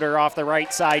floater off the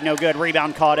right side, no good.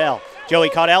 Rebound, Caudell.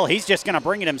 Joey Caudell, he's just going to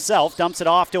bring it himself. Dumps it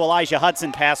off to Elijah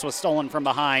Hudson. Pass was stolen from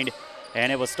behind,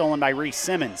 and it was stolen by Reese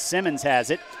Simmons. Simmons has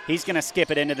it. He's going to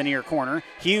skip it into the near corner.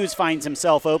 Hughes finds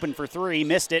himself open for three.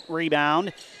 Missed it.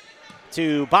 Rebound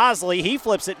to Bosley. He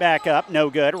flips it back up. No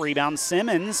good. Rebound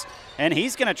Simmons. And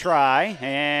he's going to try.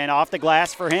 And off the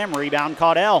glass for him. Rebound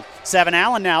Caudell. Seven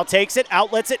Allen now takes it.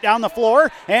 Outlets it down the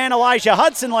floor. And Elijah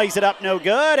Hudson lays it up. No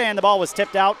good. And the ball was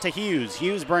tipped out to Hughes.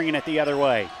 Hughes bringing it the other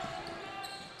way.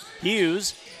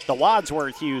 Hughes, the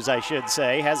Wadsworth Hughes, I should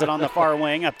say, has it on the far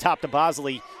wing up top to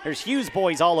Bosley. There's Hughes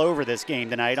boys all over this game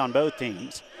tonight on both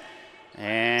teams.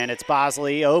 And it's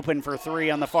Bosley open for three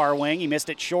on the far wing. He missed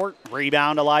it short.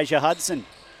 Rebound Elijah Hudson.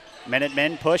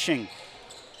 Minutemen pushing.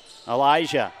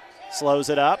 Elijah slows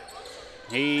it up.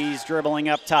 He's dribbling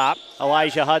up top.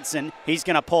 Elijah Hudson, he's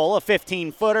going to pull. A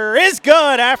 15-footer is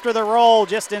good after the roll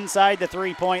just inside the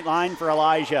three-point line for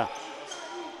Elijah.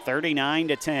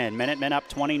 39-10. Minutemen up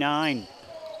 29.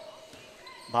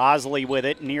 Bosley with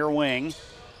it, near wing.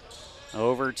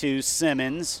 Over to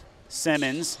Simmons.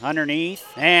 Simmons underneath,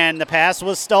 and the pass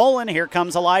was stolen. Here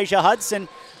comes Elijah Hudson.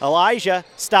 Elijah,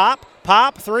 stop,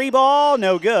 pop, three ball,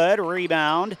 no good.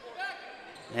 Rebound.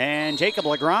 And Jacob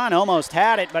Legrand almost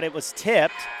had it, but it was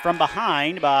tipped from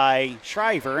behind by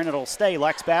Shriver, and it'll stay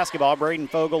Lex basketball. Braden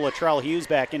Fogle, Latrell Hughes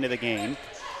back into the game.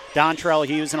 Dontrell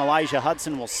Hughes and Elijah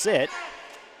Hudson will sit.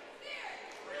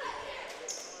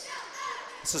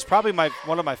 This is probably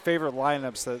one of my favorite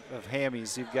lineups of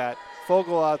Hammies. You've got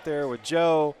Fogle out there with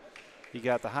Joe. You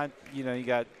got you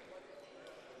got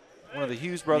one of the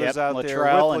Hughes brothers out Latrell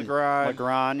there with and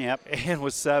Legrand, yep. And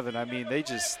with Seven. I mean, they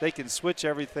can switch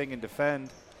everything and defend.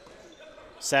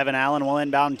 Seven Allen will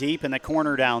inbound deep in the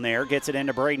corner down there. Gets it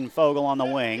into Braden Fogle on the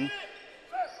wing.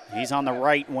 He's on the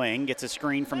right wing. Gets a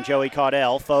screen from Joey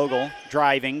Caudell. Fogle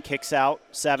driving, kicks out.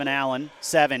 Seven Allen.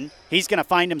 Seven. He's going to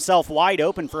find himself wide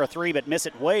open for a three, but miss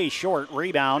it way short.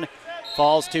 Rebound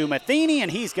falls to Matheny,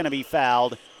 and he's going to be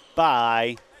fouled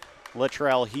by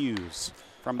Latrell Hughes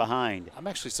from behind. I'm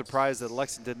actually surprised that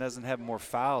Lexington doesn't have more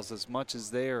fouls as much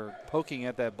as they are poking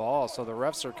at that ball. So the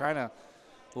refs are kind of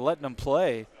letting them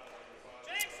play.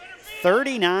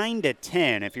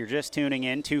 39-10 if you're just tuning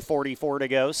in. 2:44 to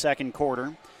go, second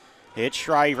quarter. It's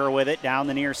Shriver with it down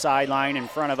the near sideline in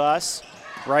front of us.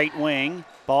 Right wing.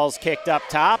 Ball's kicked up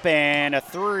top, and a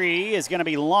three is going to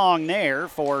be long there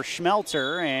for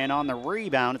Schmelzer. And on the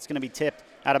rebound, it's going to be tipped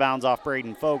out of bounds off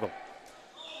Braden Fogle.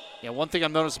 Yeah, one thing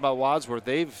I've noticed about Wadsworth,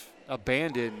 they've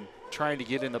abandoned trying to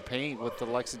get in the paint with the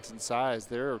Lexington size.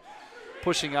 They're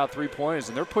pushing out three-pointers,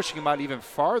 and they're pushing them out even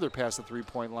farther past the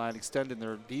three-point line, extending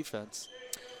their defense.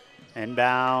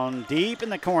 Inbound deep in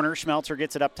the corner. Schmelzer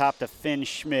gets it up top to Finn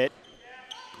Schmidt.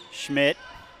 Schmidt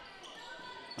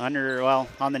on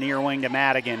the near wing to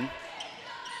Madigan.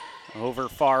 Over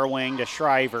far wing to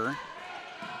Shriver.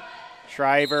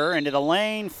 Shriver into the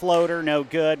lane. Floater, no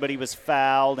good, but he was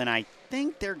fouled, and I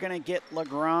think they're going to get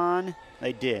Legrand.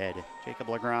 They did. Jacob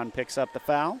Legrand picks up the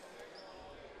foul.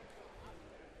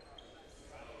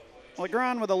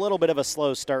 Legrand with a little bit of a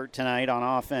slow start tonight on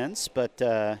offense, but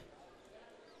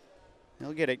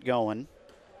he'll get it going.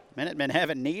 Minutemen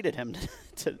haven't needed him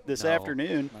this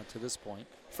afternoon. Not to this point.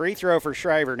 Free throw for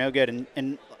Shriver, no good.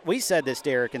 And we said this,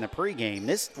 Derek, in the pregame.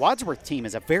 This Wadsworth team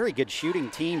is a very good shooting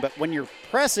team, but when you're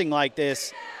pressing like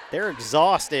this, they're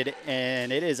exhausted,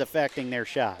 and it is affecting their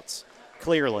shots,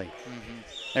 clearly. Mm-hmm.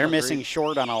 They're missing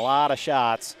short on a lot of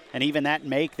shots, and even that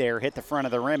make there hit the front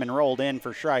of the rim and rolled in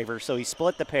for Shriver, so he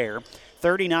split the pair.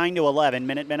 39-11,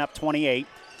 Minutemen up 28.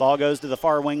 Ball goes to the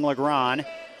far wing, Legrand.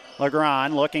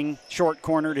 Legrand looking short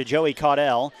corner to Joey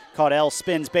Caudell. Caudell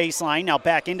spins baseline, now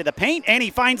back into the paint, and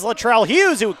he finds Latrell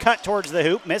Hughes, who cut towards the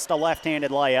hoop, missed a left-handed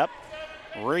layup.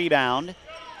 Rebound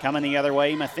coming the other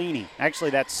way, Matheny. Actually,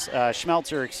 that's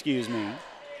Schmelzer, excuse me.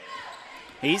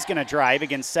 He's going to drive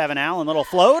against Seven Allen. Little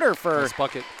floater for nice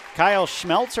bucket. Kyle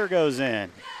Schmelzer goes in.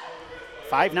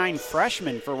 5'9"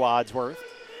 freshman for Wadsworth.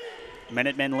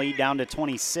 Minutemen lead down to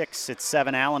 26. It's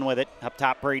Seven Allen with it. Up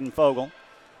top, Braden Fogle.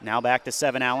 Now back to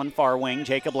 7 Allen, far wing,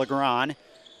 Jacob Legrand.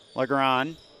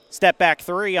 Legrand, step back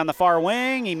three on the far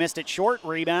wing. He missed it short.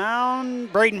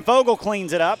 Rebound. Braden Fogel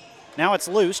cleans it up. Now it's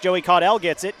loose. Joey Caudell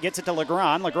gets it to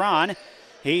Legrand. Legrand,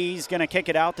 he's going to kick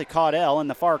it out to Caudell in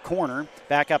the far corner.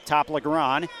 Back up top,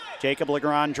 Legrand. Jacob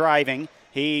Legrand driving.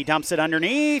 He dumps it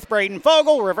underneath. Braden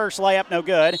Fogel, reverse layup, no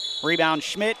good. Rebound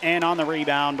Schmidt, and on the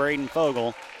rebound, Braden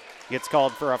Fogel gets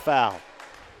called for a foul.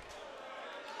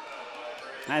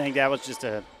 I think that was just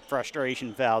a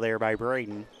frustration foul there by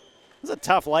Braden. It was a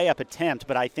tough layup attempt,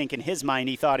 but I think in his mind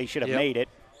he thought he should have made it.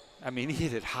 I mean, he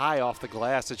hit it high off the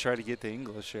glass to try to get the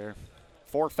English there.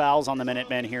 4 fouls on the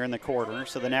Minutemen here in the quarter.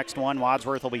 So the next one,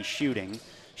 Wadsworth will be shooting.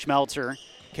 Schmelzer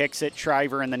kicks it,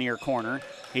 Shriver in the near corner.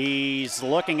 He's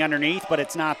looking underneath, but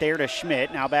it's not there to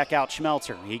Schmidt. Now back out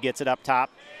Schmelzer. He gets it up top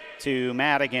to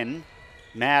Madigan.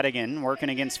 Madigan working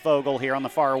against Fogel here on the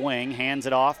far wing. Hands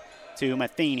it off to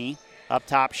Matheny. Up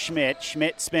top, Schmidt.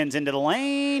 Schmidt spins into the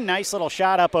lane. Nice little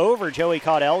shot up over. Joey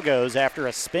Caudell goes after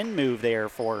a spin move there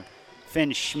for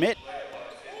Finn Schmidt.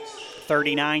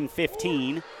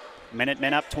 39-15.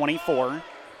 Minutemen up 24.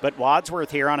 But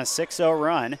Wadsworth here on a 6-0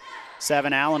 run.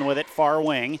 7 Allen with it, far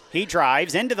wing. He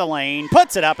drives into the lane,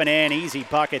 puts it up and in. Easy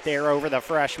bucket there over the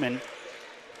freshman.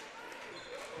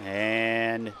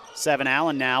 And 7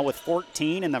 Allen now with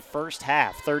 14 in the first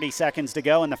half. 30 seconds to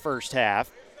go in the first half.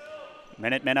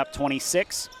 Minutemen up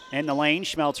 26 in the lane.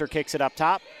 Schmelzer kicks it up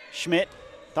top. Schmidt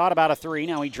thought about a three.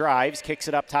 Now he drives, kicks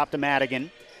it up top to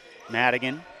Madigan.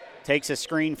 Madigan takes a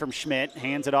screen from Schmidt,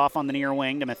 hands it off on the near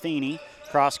wing to Matheny.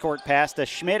 Cross-court pass to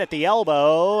Schmidt at the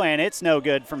elbow, and it's no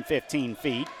good from 15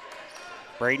 feet.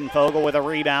 Braden Fogel with a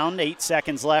rebound. 8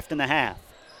 seconds left in the half.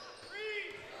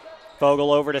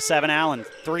 Fogel over to 7 Allen.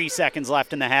 3 seconds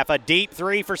left in the half. A deep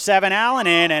three for 7 Allen,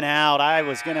 in and out. I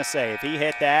was going to say, if he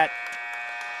hit that,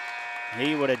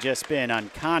 he would have just been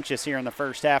unconscious here in the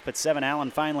first half, but 7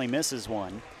 Allen finally misses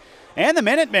one. And the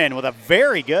Minutemen with a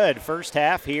very good first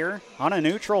half here on a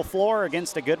neutral floor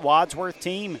against a good Wadsworth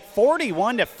team.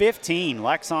 41-15,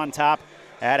 Lex on top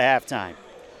at halftime.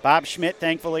 Bob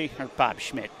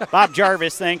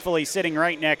Jarvis, thankfully, sitting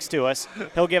right next to us.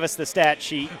 He'll give us the stat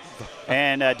sheet,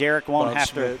 and Derek won't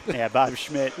have to. Yeah, Bob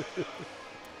Schmidt.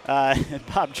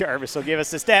 Bob Jarvis will give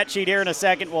us the stat sheet here in a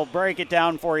second. We'll break it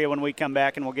down for you when we come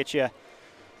back, and we'll get you a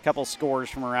couple scores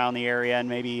from around the area and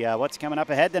maybe what's coming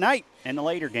up ahead tonight in the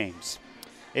later games.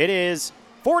 It is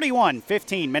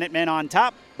 41-15, Minutemen on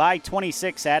top by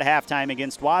 26 at halftime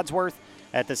against Wadsworth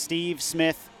at the Steve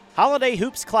Smith Holiday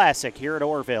Hoops Classic here at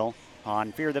Orrville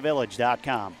on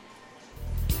fearthevillage.com.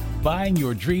 Buying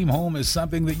your dream home is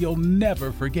something that you'll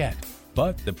never forget,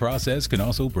 but the process can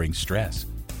also bring stress.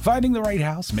 Finding the right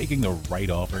house, making the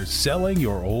right offer, selling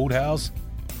your old house.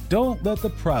 Don't let the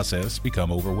process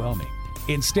become overwhelming.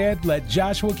 Instead, let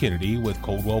Joshua Kennedy with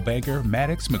Coldwell Banker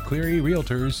Maddox McCleary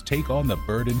Realtors take on the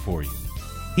burden for you.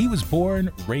 He was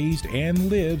born, raised, and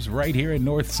lives right here in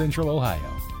North Central Ohio.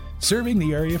 Serving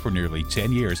the area for nearly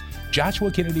 10 years,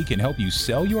 Joshua Kennedy can help you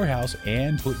sell your house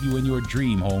and put you in your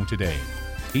dream home today.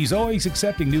 He's always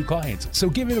accepting new clients, so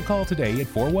give him a call today at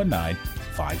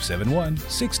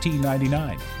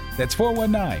 419-571-1699. That's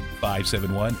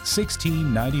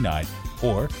 419-571-1699,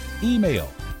 or email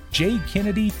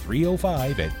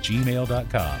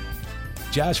jkennedy305@gmail.com.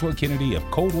 Joshua Kennedy of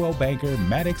Coldwell Banker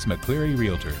Maddox McCleary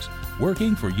Realtors,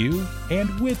 working for you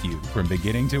and with you from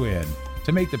beginning to end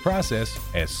to make the process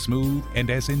as smooth and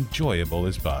as enjoyable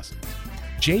as possible.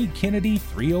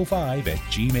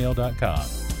 jkennedy305@gmail.com.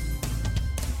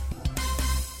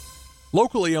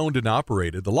 Locally owned and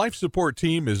operated, the Life Support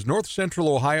Team is North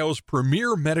Central Ohio's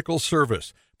premier medical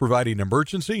service, providing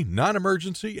emergency,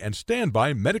 non-emergency, and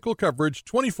standby medical coverage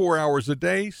 24 hours a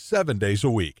day, 7 days a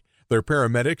week. Their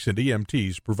paramedics and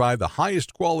EMTs provide the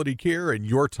highest quality care in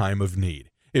your time of need.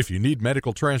 If you need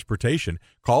medical transportation,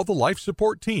 call the Life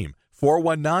Support Team,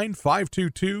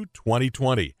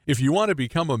 419-522-2020. If you want to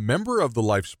become a member of the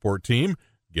Life Support Team,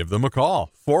 give them a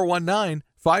call,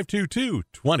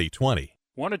 419-522-2020.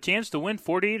 Want a chance to win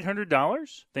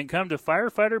 $4,800? Then come to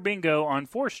Firefighter Bingo on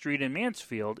 4th Street in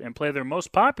Mansfield and play their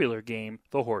most popular game,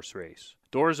 the horse race.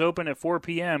 Doors open at 4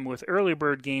 p.m. with early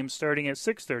bird games starting at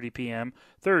 6:30 p.m.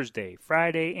 Thursday,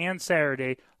 Friday, and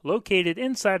Saturday, located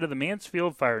inside of the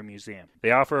Mansfield Fire Museum.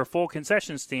 They offer a full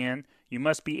concession stand. You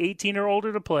must be 18 or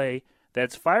older to play.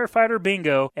 That's Firefighter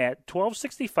Bingo at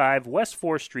 1265 West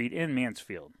 4th Street in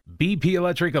Mansfield. BP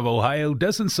Electric of Ohio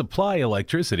doesn't supply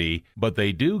electricity, but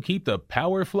they do keep the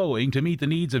power flowing to meet the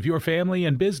needs of your family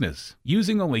and business.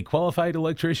 Using only qualified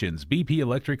electricians, BP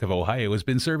Electric of Ohio has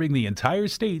been serving the entire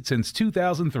state since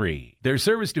 2003. Their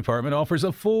service department offers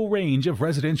a full range of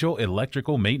residential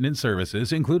electrical maintenance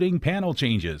services, including panel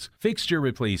changes, fixture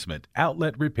replacement,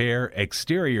 outlet repair,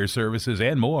 exterior services,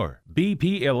 and more.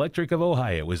 BP Electric of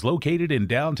Ohio is located in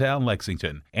downtown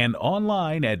Lexington and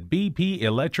online at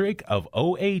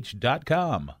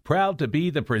bpelectricofoh.com. Proud to be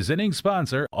the presenting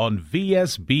sponsor on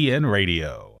VSBN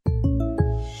Radio.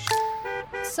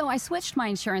 So I switched my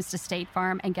insurance to State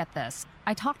Farm, and get this.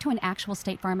 I talked to an actual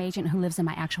State Farm agent who lives in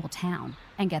my actual town.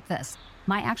 And get this.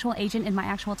 My actual agent in my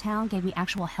actual town gave me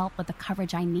actual help with the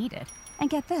coverage I needed. And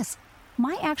get this.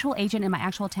 My actual agent in my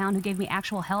actual town who gave me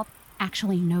actual help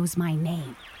actually knows my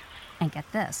name. And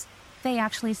get this. They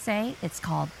actually say it's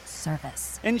called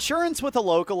service. Insurance with a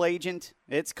local agent,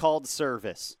 it's called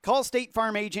service. Call State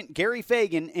Farm agent Gary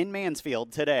Fagan in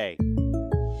Mansfield today.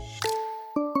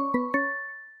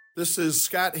 This is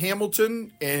Scott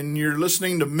Hamilton, and you're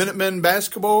listening to Minutemen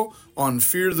Basketball on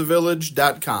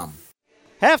fearthevillage.com.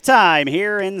 Halftime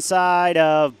here inside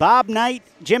of Bob Knight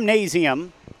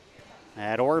Gymnasium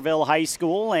at Orrville High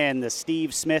School and the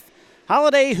Steve Smith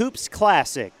Holiday Hoops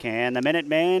Classic. And the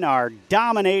Minutemen are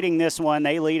dominating this one.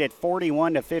 They lead at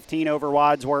 41-15 over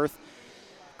Wadsworth.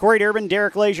 Corey Durbin,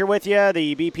 Derek Lazier with you,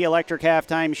 the BP Electric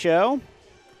Halftime Show.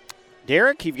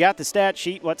 Derek, you've got the stat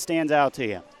sheet. What stands out to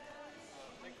you?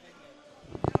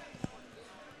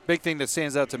 Big thing that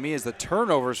stands out to me is the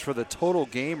turnovers for the total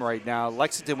game right now.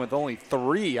 Lexington with only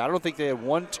 3. I don't think they had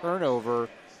one turnover.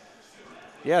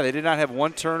 Yeah, they did not have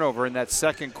one turnover in that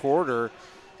second quarter,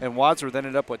 and Wadsworth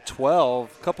ended up with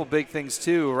 12. A couple big things,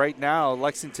 too. Right now,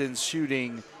 Lexington's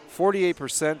shooting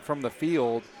 48% from the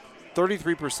field,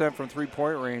 33% from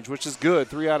three-point range, which is good,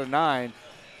 3 out of 9.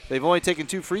 They've only taken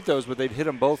 2 free throws, but they've hit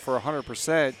them both for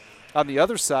 100%. On the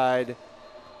other side,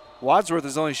 Wadsworth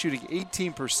is only shooting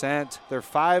 18%. They're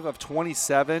 5 of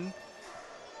 27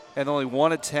 and only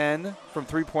 1 of 10 from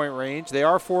three-point range. They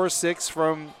are 4 of 6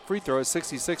 from free throw at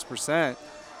 66%.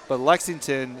 But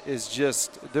Lexington is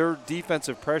just, their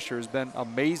defensive pressure has been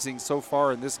amazing so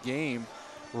far in this game.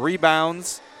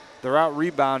 Rebounds, they're out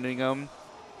rebounding them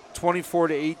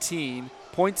 24-18.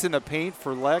 Points in the paint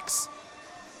for Lex,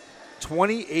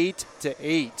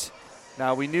 28-8.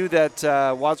 Now, we knew that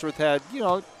Wadsworth had,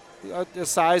 a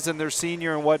size in their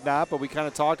senior and whatnot, but we kind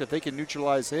of talked if they can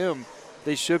neutralize him,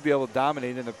 they should be able to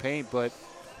dominate in the paint.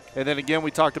 And then again,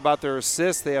 we talked about their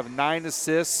assists. They have 9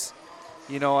 assists,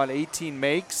 on 18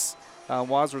 makes.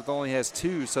 Wadsworth only has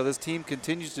 2, so this team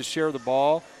continues to share the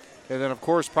ball. And then, of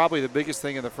course, probably the biggest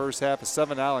thing in the first half is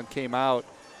Seven Allen came out,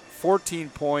 14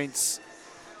 points.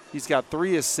 He's got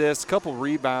 3 assists, couple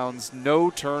rebounds, no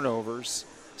turnovers.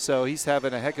 So he's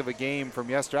having a heck of a game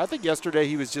from yesterday. I think yesterday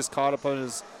he was just caught up on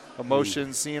his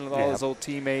emotions, seeing all his old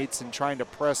teammates and trying to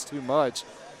press too much.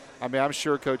 I mean, I'm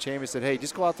sure Coach Amy said, hey,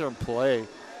 just go out there and play.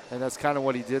 And that's kind of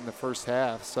what he did in the first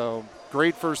half. So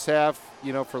great first half,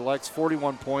 for Lex,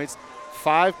 41 points,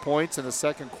 5 points in the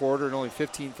second quarter and only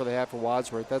 15 for the half of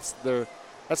Wadsworth. That's their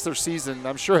season.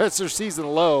 I'm sure that's their season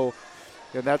low.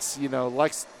 And that's,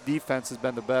 Lex defense has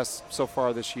been the best so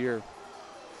far this year.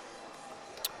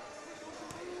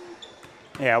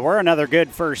 Yeah, we're another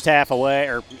good first half away,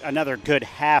 or another good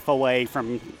half away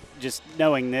from just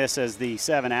knowing this as the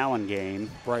Seven Allen game.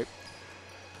 Right.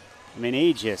 I mean,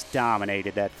 he just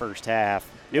dominated that first half,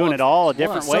 doing it all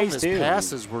different ways, his too.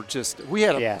 Passes were just – we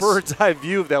had a bird's eye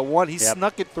view of that one. He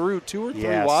snuck it through 2 or 3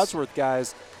 Wadsworth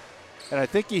guys, and I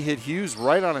think he hit Hughes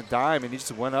right on a dime, and he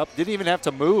just went up. Didn't even have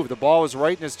to move. The ball was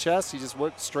right in his chest. He just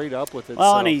went straight up with it.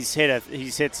 Well, and he's hit a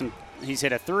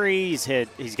 3.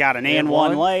 He's got an and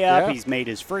one layup. Yeah. He's made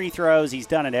his free throws. He's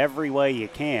done it every way you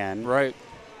can. Right.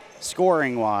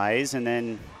 Scoring wise, and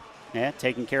then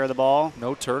taking care of the ball.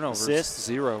 No turnovers. Assists.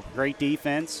 0. Great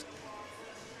defense.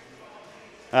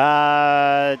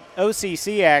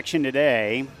 OCC action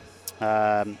today.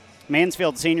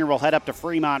 Mansfield Senior will head up to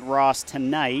Fremont Ross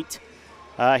tonight.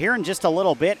 Here in just a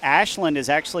little bit, Ashland is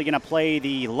actually going to play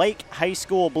the Lake High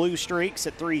School Blue Streaks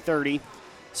at 3:30.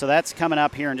 So that's coming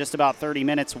up here in just about 30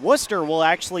 minutes. Worcester will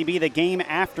actually be the game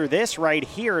after this right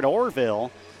here at Orrville.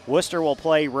 Worcester will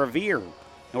play Revere,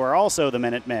 who are also the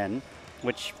Minutemen,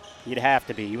 which you'd have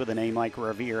to be with a name like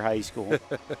Revere High School.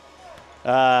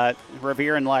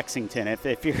 Revere and Lexington.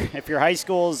 If your high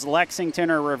school is Lexington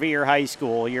or Revere High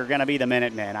School, you're going to be the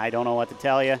Minutemen. I don't know what to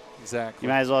tell you. Exactly. You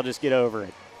might as well just get over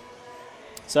it.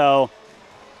 So,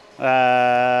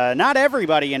 not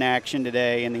everybody in action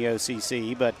today in the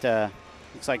OCC, but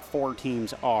Looks like 4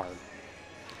 teams are.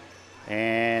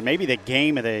 And maybe the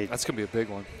game of the That's going to be a big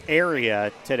one.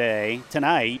 area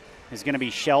tonight is going to be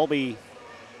Shelby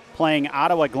playing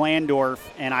Ottawa Glandorf,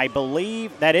 and I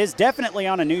believe that is definitely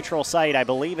on a neutral site. I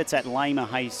believe it's at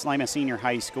Lima Senior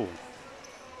High School.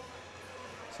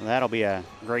 So that'll be a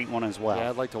great one as well. Yeah,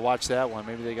 I'd like to watch that one.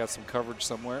 Maybe they got some coverage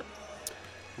somewhere.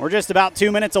 We're just about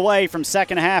 2 minutes away from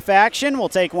second half action. We'll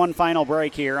take one final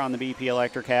break here on the BP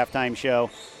Electric Halftime Show,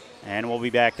 and we'll be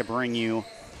back to bring you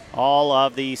all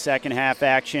of the second half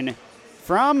action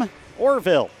from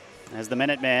Orrville as the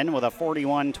Minutemen with a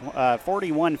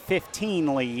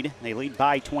 41-15 lead. They lead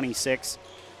by 26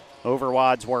 over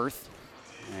Wadsworth,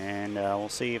 and we'll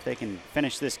see if they can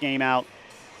finish this game out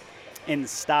in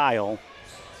style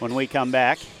when we come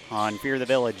back on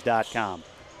fearthevillage.com.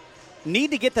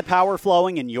 Need to get the power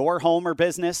flowing in your home or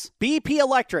business? BP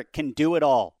Electric can do it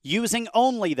all. Using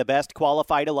only the best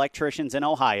qualified electricians in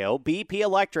Ohio, BP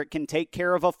Electric can take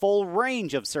care of a full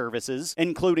range of services,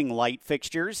 including light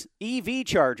fixtures, EV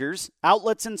chargers,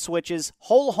 outlets and switches,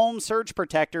 whole home surge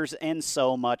protectors, and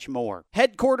so much more.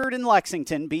 Headquartered in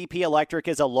Lexington, BP Electric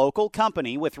is a local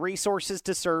company with resources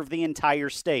to serve the entire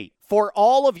state. For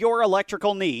all of your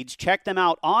electrical needs, check them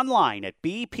out online at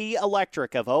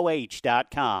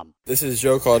bpelectricofoh.com. This is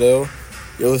Joe Caudell.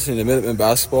 You're listening to Minutemen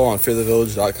Basketball on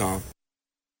fearthevillage.com.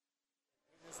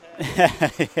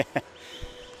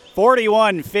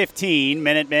 41-15,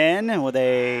 Minutemen with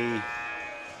a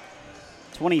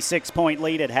 26-point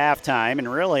lead at halftime.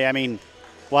 And really, I mean,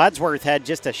 Wadsworth had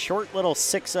just a short little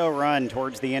 6-0 run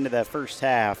towards the end of the first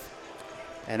half.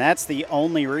 And that's the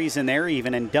only reason they're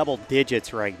even in double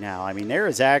digits right now. I mean, there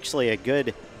is actually a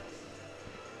good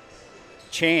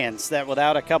chance that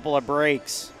without a couple of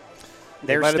breaks,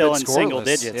 they're still in single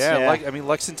digits. Yeah.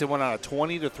 Lexington went on a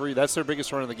 20-3. That's their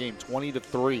biggest run of the game,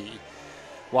 20-3.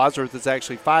 Wadsworth is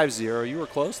actually 5-0. You were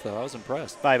close, though. I was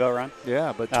impressed. 5-0 run?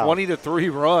 Yeah, but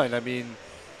 20-3 run, I mean.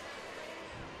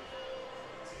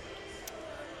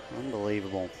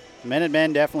 Unbelievable.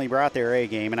 Minutemen definitely brought their A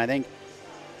game, and I think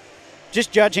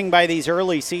just judging by these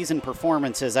early season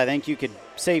performances, I think you could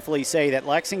safely say that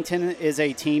Lexington is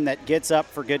a team that gets up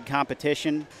for good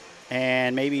competition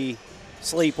and maybe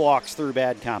sleepwalks through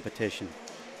bad competition.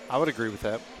 I would agree with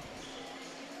that.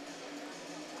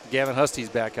 Gavin Husty's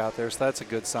back out there, so that's a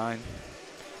good sign.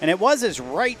 And it was his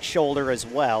right shoulder as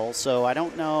well, so I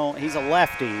don't know. He's a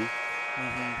lefty.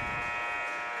 Mm-hmm.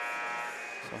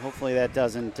 So hopefully that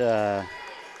doesn't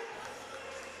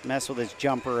mess with his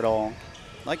jumper at all.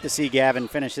 I'd like to see Gavin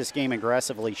finish this game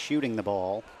aggressively shooting the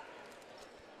ball.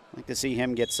 I'd like to see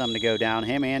him get some to go down,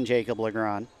 him and Jacob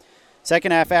Legrand.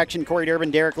 Second half action, Corey Durbin,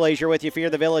 Derek Lazier with you,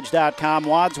 fearthevillage.com.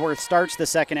 Wadsworth starts the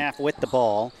second half with the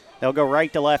ball. They'll go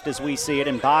right to left as we see it,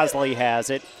 and Bosley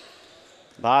has it.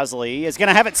 Bosley is going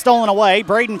to have it stolen away.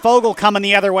 Braden Fogle coming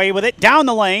the other way with it. Down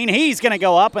the lane, he's going to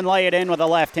go up and lay it in with a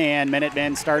left hand.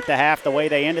 Minutemen start the half the way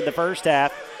they ended the first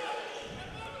half.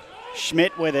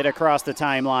 Schmidt with it across the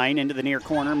timeline into the near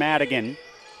corner. Madigan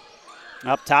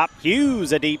up top.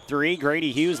 Hughes, a deep three.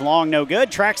 Grady Hughes, long, no good.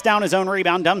 Tracks down his own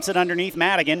rebound, dumps it underneath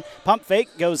Madigan. Pump fake,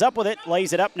 goes up with it,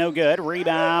 lays it up, no good.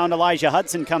 Rebound, Elijah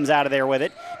Hudson comes out of there with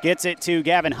it. Gets it to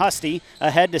Gavin Husty,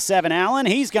 ahead to Seven Allen.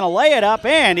 He's going to lay it up,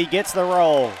 and he gets the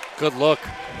roll. Good look.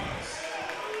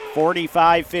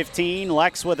 45-15,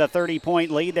 Lex with a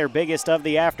 30-point lead, their biggest of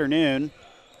the afternoon.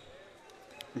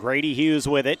 Grady Hughes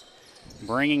with it.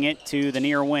 Bringing it to the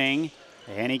near wing,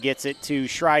 and he gets it to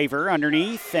Shriver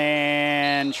underneath,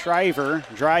 and Shriver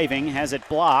driving, has it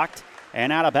blocked,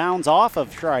 and out of bounds off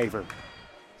of Shriver.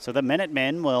 So the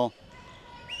Minutemen will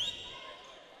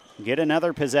get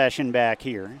another possession back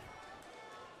here.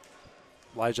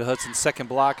 Elijah Hudson's second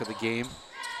block of the game.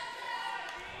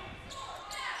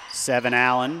 Seven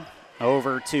Allen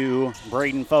over to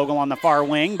Braden Fogle on the far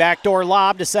wing. Backdoor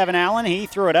lob to Seven Allen. He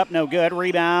threw it up, no good.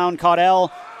 Rebound,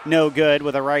 Caudell. No good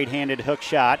with a right-handed hook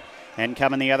shot. And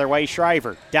coming the other way,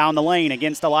 Shriver down the lane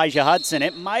against Elijah Hudson.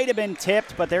 It might have been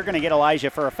tipped, but they're going to get Elijah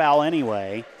for a foul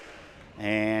anyway.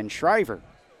 And Shriver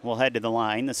will head to the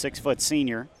line, the 6-foot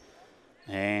senior.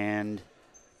 And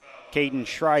Caden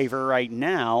Shriver right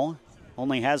now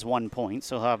only has 1 point,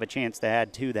 so he'll have a chance to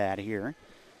add to that here.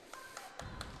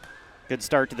 Good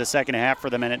start to the second half for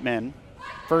the Minutemen.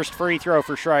 First free throw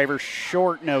for Shriver,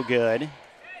 short, no good.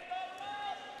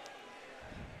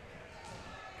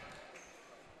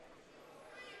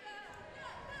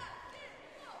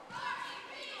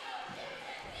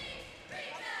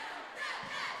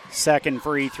 Second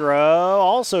free throw,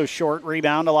 also short.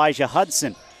 Rebound, Elijah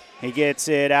Hudson. He gets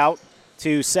it out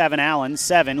to Seven Allen.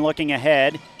 Seven looking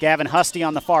ahead. Gavin Husty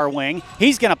on the far wing.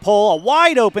 He's going to pull a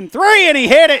wide open three, and he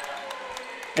hit it.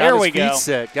 There we go.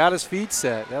 Got his feet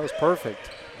set. That was perfect.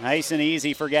 Nice and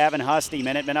easy for Gavin Husty.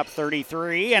 Minutemen up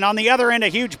 33. And on the other end, a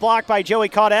huge block by Joey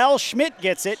Caudell. Schmidt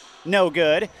gets it. No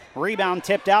good. Rebound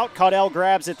tipped out. Caudell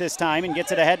grabs it this time and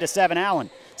gets it ahead to Seven Allen.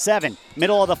 7,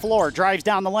 middle of the floor, drives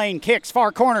down the lane, kicks,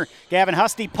 far corner. Gavin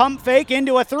Husty pump fake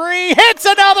into a 3, hits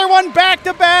another one back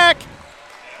to back.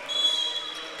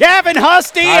 Gavin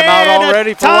Husty timeout and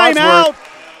already for timeout. Wadsworth.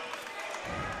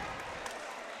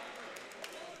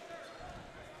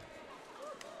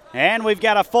 And we've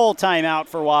got a full timeout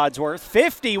for Wadsworth.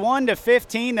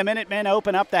 51-15, the Minutemen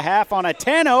open up the half on a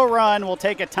 10-0 run. We'll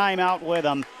take a timeout with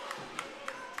them.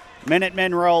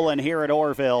 Minutemen rolling here at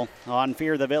Orrville on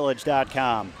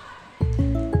fearthevillage.com.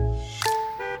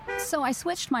 So I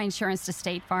switched my insurance to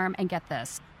State Farm, and get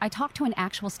this. I talked to an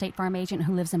actual State Farm agent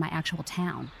who lives in my actual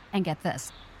town. And get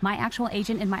this. My actual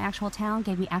agent in my actual town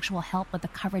gave me actual help with the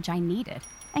coverage I needed.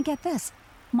 And get this.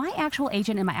 My actual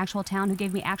agent in my actual town who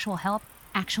gave me actual help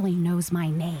actually knows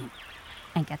my name.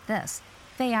 And get this.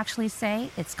 They actually say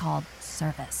it's called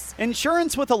service.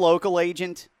 Insurance with a local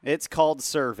agent, it's called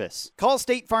service. Call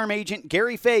State Farm agent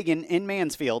Gary Fagan in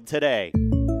Mansfield today.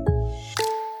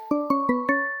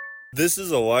 This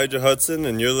is Elijah Hudson,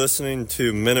 and you're listening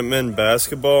to Minutemen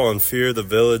Basketball on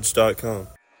fearthevillage.com.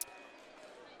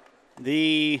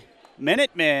 The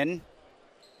Minutemen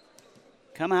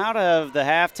come out of the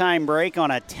halftime break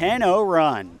on a 10-0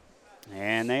 run,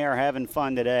 and they are having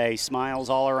fun today. Smiles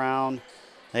all around.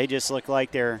 They just look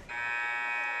like they're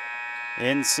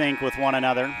in sync with one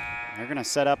another. They're going to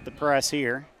set up the press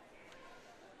here.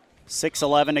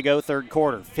 6:11 to go, third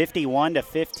quarter.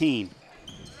 51-15.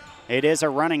 It is a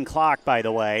running clock, by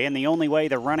the way, and the only way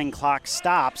the running clock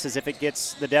stops is if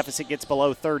the deficit gets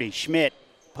below 30. Schmidt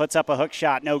puts up a hook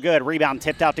shot, no good. Rebound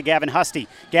tipped out to Gavin Husty.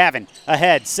 Gavin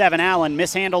ahead. Seven Allen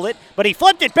mishandled it, but he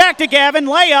flipped it back to Gavin.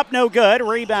 Layup, no good.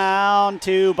 Rebound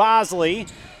to Bosley,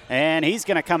 and he's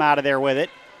going to come out of there with it.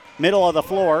 Middle of the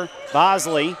floor,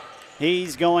 Bosley.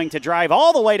 He's going to drive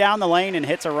all the way down the lane and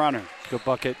hits a runner. Good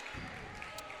bucket.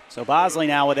 So Bosley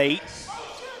now with 8.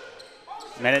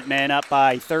 Minutemen up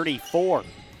by 34.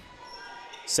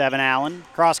 Seven Allen,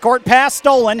 cross-court pass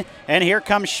stolen, and here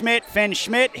comes Schmidt, Finn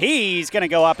Schmidt. He's going to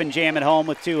go up and jam it home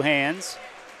with 2 hands.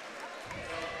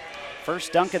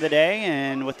 First dunk of the day,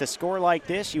 and with the score like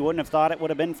this, you wouldn't have thought it would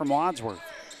have been from Wadsworth.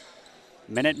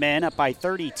 Minutemen up by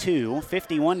 32,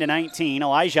 51-19.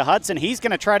 Elijah Hudson, he's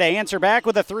going to try to answer back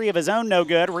with a 3 of his own, no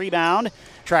good. Rebound,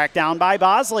 tracked down by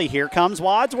Bosley. Here comes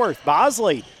Wadsworth.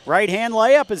 Bosley, right-hand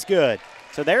layup is good.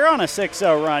 So they're on a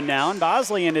 6-0 run now, and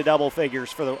Bosley into double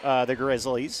figures for the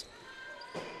Grizzlies.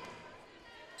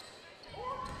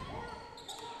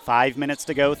 5 minutes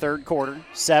to go, third quarter.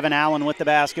 Seven Allen with the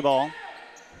basketball.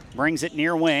 Brings it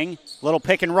near wing. Little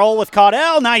pick and roll with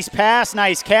Caudell. Nice pass,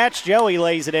 nice catch. Joey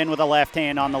lays it in with a left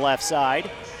hand on the left side.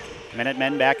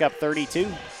 Minutemen back up 32.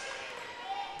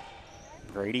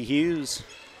 Grady Hughes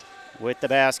with the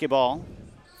basketball.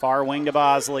 Far wing to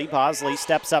Bosley. Bosley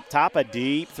steps up top, a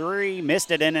deep 3.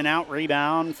 Missed it in and out.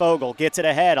 Rebound. Fogel gets it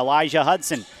ahead. Elijah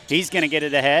Hudson. He's going to get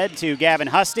it ahead to Gavin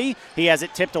Husty. He has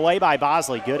it tipped away by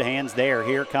Bosley. Good hands there.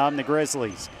 Here come the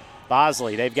Grizzlies.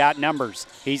 Bosley, they've got numbers.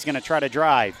 He's going to try to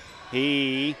drive.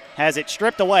 He has it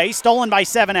stripped away, stolen by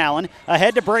Seven Allen.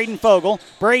 Ahead to Braden Fogel.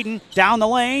 Braden down the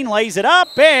lane, lays it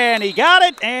up, and he got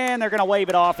it, and they're going to wave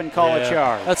it off and call a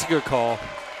charge. That's a good call.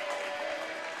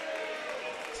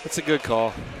 That's a good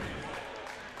call.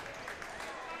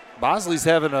 Bosley's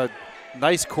having a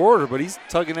nice quarter, but he's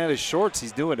tugging at his shorts.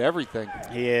 He's doing everything.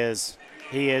 He is.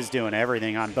 He is doing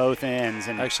everything on both ends.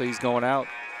 And actually, he's going out.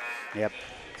 Yep.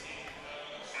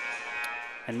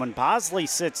 And when Bosley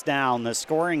sits down, the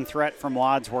scoring threat from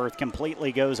Wadsworth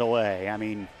completely goes away. I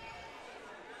mean,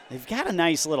 they've got a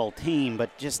nice little team,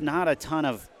 but just not a ton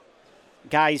of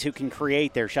guys who can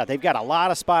create their shot. They've got a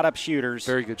lot of spot-up shooters.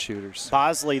 Very good shooters.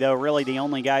 Bosley, though, really the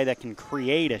only guy that can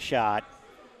create a shot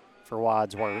for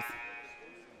Wadsworth.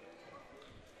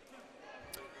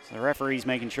 So the referee's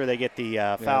making sure they get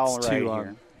the foul right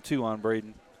here. 2 on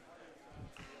Braden.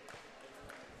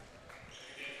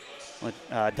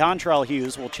 Dontrell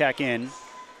Hughes will check in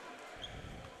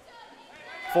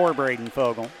for Braden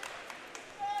Fogel.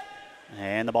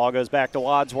 And the ball goes back to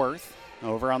Wadsworth.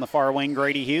 Over on the far wing,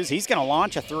 Grady Hughes. He's going to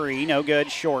launch a 3. No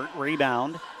good. Short.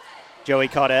 Rebound. Joey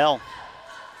Caudell.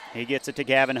 He gets it to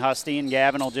Gavin Husty, and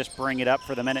Gavin will just bring it up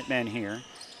for the Minutemen here.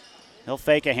 He'll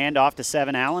fake a handoff to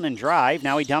Seven Allen and drive.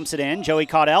 Now he dumps it in. Joey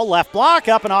Caudell, left block,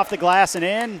 up and off the glass and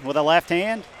in with a left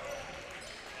hand.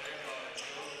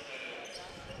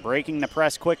 Breaking the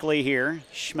press quickly here.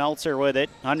 Schmelzer with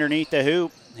it underneath the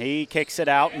hoop. He kicks it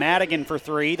out. Madigan for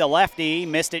 3. The lefty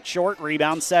missed it short.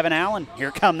 Rebound Seven Allen.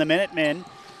 Here come the Minutemen.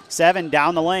 7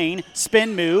 down the lane.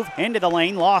 Spin move into the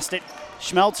lane. Lost it.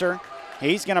 Schmelzer,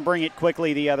 he's going to bring it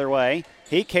quickly the other way.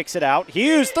 He kicks it out.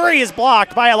 Hughes' 3 is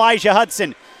blocked by Elijah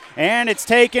Hudson. And it's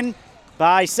taken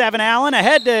by 7 Allen.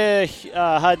 Ahead to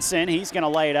Hudson. He's going to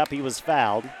lay it up. He was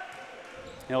fouled.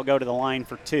 He'll go to the line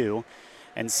for 2.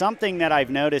 And something that I've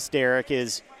noticed, Derek,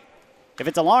 is if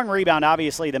it's a long rebound,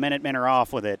 obviously the Minutemen are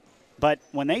off with it. But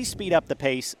when they speed up the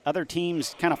pace, other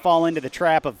teams kind of fall into the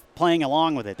trap of playing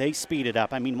along with it. They speed it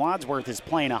up. I mean, Wadsworth is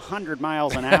playing 100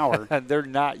 miles an hour. They're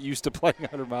not used to playing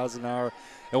 100 miles an hour.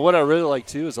 And what I really like,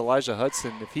 too, is Elijah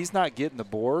Hudson. If he's not getting the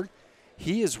board,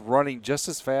 he is running just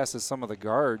as fast as some of the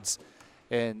guards.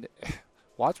 And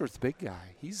Wadsworth's a big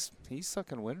guy. He's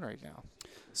sucking wind right now.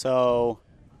 So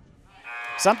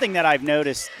something that I've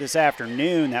noticed this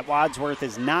afternoon that Wadsworth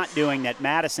is not doing that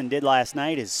Madison did last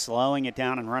night is slowing it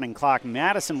down and running clock.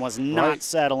 Madison was not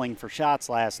settling for shots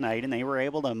last night, and they were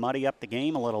able to muddy up the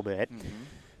game a little bit. Mm-hmm.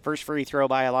 First free throw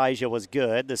by Elijah was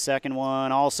good. The second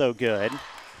one also good.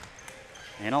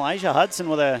 And Elijah Hudson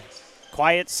with a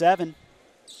quiet 7.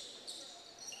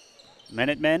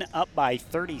 Minutemen up by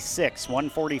 36.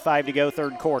 1:45 to go,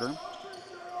 third quarter.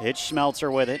 It's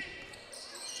Schmelzer with it.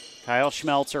 Kyle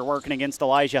Schmelzer working against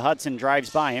Elijah Hudson, drives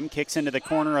by him, kicks into the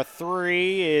corner. A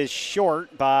 3 is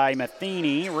short by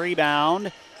Matheny.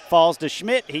 Rebound falls to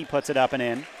Schmidt. He puts it up and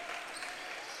in.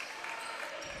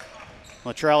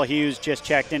 Latrell Hughes just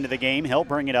checked into the game. He'll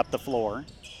bring it up the floor.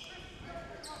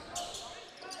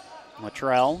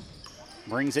 Latrell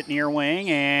brings it near wing,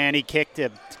 and he kicked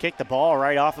the ball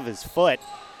right off of his foot.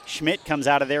 Schmidt comes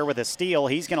out of there with a steal.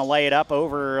 He's going to lay it up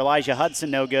over Elijah Hudson,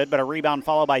 no good, but a rebound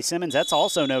followed by Simmons. That's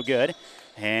also no good.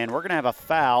 And we're going to have a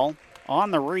foul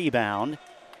on the rebound,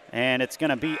 and it's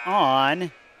going to be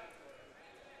on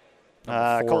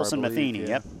Colson Matheny.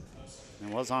 Yep, it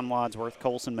was on Wadsworth,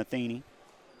 Colson Matheny.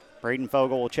 Braden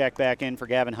Fogle will check back in for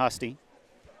Gavin Husty.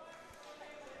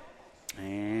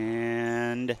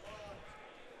 And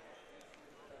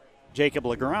Jacob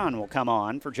Legrand will come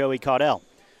on for Joey Caudell.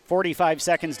 45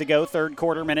 seconds to go, third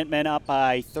quarter. Minutemen up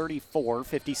by 34,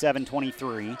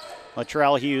 57-23.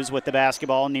 Latrell Hughes with the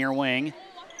basketball near wing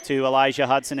to Elijah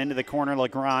Hudson into the corner.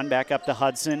 Legrand back up to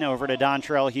Hudson, over to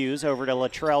Dontrell Hughes, over to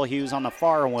Latrell Hughes on the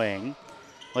far wing.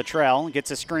 Latrell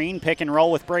gets a screen, pick and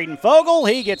roll with Braden Fogle.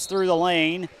 He gets through the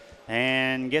lane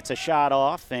and gets a shot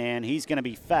off, and he's going to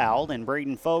be fouled, and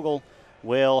Braden Fogle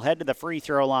will head to the free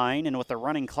throw line, and with the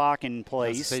running clock in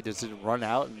place. Does it run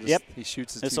out? And he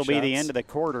shoots his 2 shots. This will be the end of the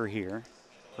quarter here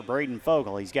for Braden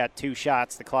Fogle. He's got 2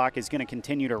 shots. The clock is going to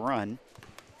continue to run.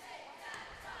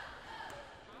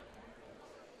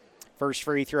 First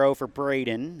free throw for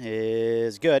Braden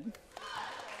is good.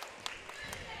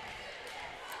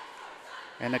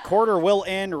 And the quarter will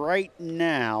end right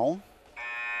now.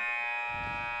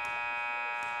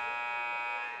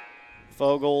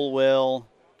 Fogle will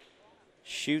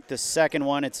shoot the second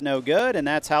one. It's no good, and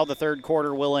that's how the third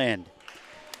quarter will end.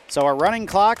 So our running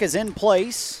clock is in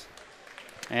place,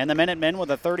 and the Minutemen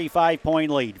with a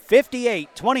 35-point lead.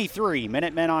 58-23,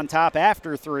 Minutemen on top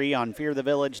after 3 on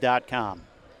fearthevillage.com.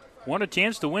 Want a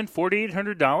chance to win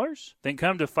 $4,800? Then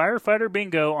come to Firefighter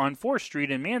Bingo on 4th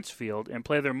Street in Mansfield and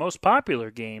play their most popular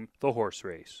game, the horse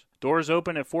race. Doors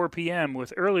open at 4 p.m.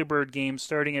 with early bird games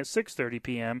starting at 6:30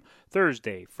 p.m.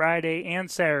 Thursday, Friday,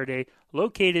 and Saturday,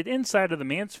 located inside of the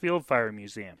Mansfield Fire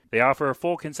Museum. They offer a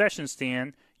full concession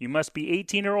stand. You must be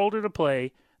 18 or older to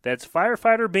play. That's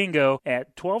Firefighter Bingo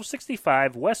at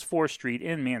 1265 West 4th Street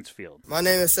in Mansfield. My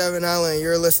name is 7 Allen, and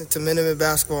you're listening to Minutemen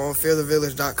Basketball on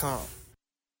fearthevillage.com.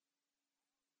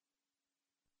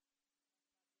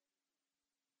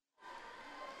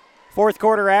 Fourth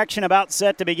quarter action about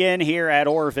set to begin here at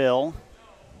Orrville.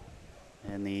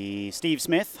 And the Steve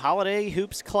Smith Holiday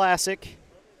Hoops Classic.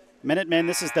 Minutemen,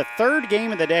 this is the third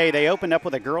game of the day. They opened up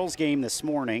with a girls game this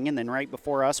morning, and then right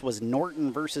before us was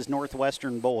Norton versus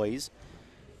Northwestern boys.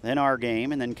 Then our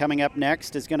game, and then coming up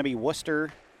next is going to be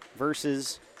Worcester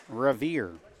versus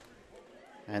Revere.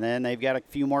 And then they've got a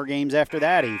few more games after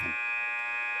that even.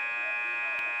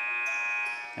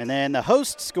 And then the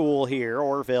host school here,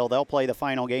 Orrville, they'll play the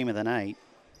final game of the night.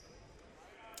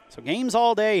 So games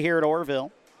all day here at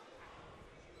Orrville.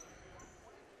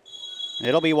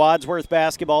 It'll be Wadsworth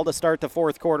basketball to start the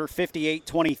fourth quarter,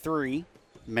 58-23.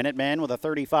 Minutemen with a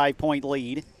 35-point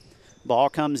lead. Ball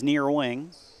comes near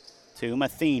wing to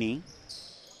Matheny.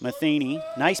 Matheny,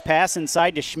 nice pass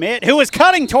inside to Schmidt, who is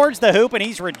cutting towards the hoop, and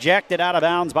he's rejected out of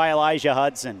bounds by Elijah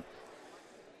Hudson.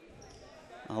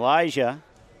 Elijah,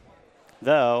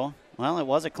 though, well, it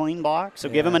was a clean block, so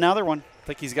give him another one. I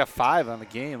think he's got 5 on the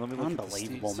game. Let me look.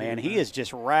 Unbelievable, man. He is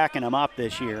just racking them up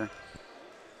this year.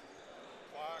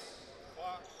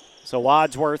 So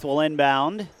Wadsworth will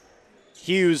inbound.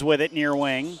 Hughes with it near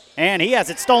wing, and he has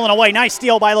it stolen away. Nice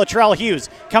steal by Latrell Hughes.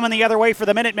 Coming the other way for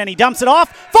the Minutemen. He dumps it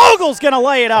off. Fogel's going to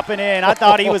lay it up and in. I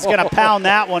thought he was going to pound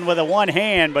that one with a one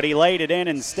hand, but he laid it in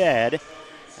instead.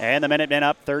 And the Minutemen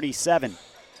up 37.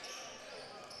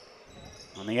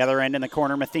 On the other end in the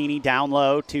corner, Matheny down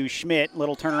low to Schmidt.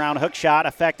 Little turnaround hook shot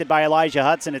affected by Elijah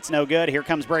Hudson. It's no good. Here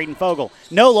comes Braden Fogel.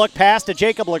 No look pass to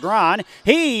Jacob Legrand.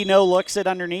 He no looks it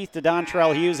underneath to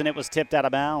Dontrell Hughes, and it was tipped out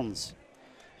of bounds.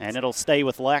 And it'll stay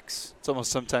with Lex. It's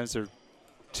almost sometimes they're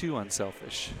too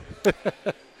unselfish.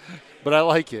 But I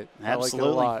like it. Absolutely. I like it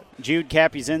a lot. Jude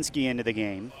Kapuzinski into the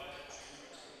game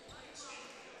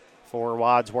for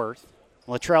Wadsworth.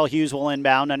 Latrell Hughes will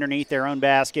inbound underneath their own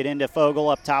basket into Fogel,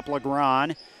 up top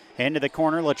Legrand. Into the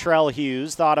corner, Latrell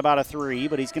Hughes thought about a three,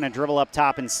 but he's going to dribble up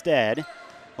top instead.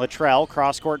 Latrell,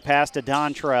 cross-court pass to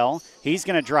Dontrell. He's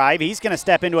going to drive. He's going to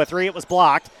step into a three. It was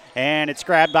blocked, and it's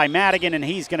grabbed by Madigan, and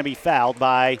he's going to be fouled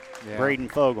by Braden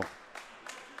Fogel.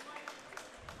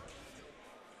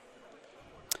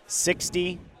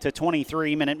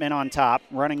 60-23, Minutemen on top.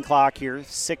 Running clock here,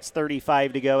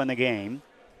 6:35 to go in the game.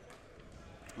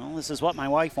 Well, this is what my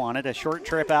wife wanted, a short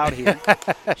trip out here.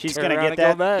 She's going to get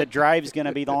that. The drive's going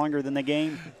to be longer than the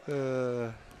game.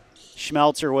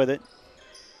 Schmelzer with it.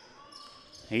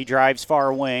 He drives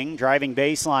far wing, driving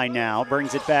baseline now,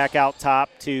 brings it back out top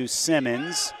to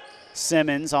Simmons.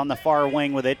 Simmons on the far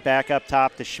wing with it, back up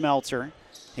top to Schmelzer.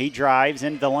 He drives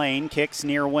into the lane, kicks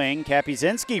near wing.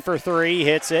 Kapuzinski for three,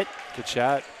 hits it. Good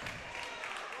shot.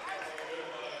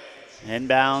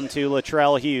 Inbound to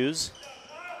Latrell Hughes.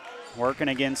 Working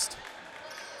against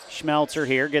Schmelzer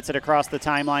here. Gets it across the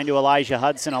timeline to Elijah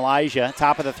Hudson. Elijah,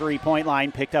 top of the three-point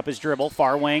line, picked up his dribble.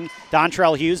 Far wing,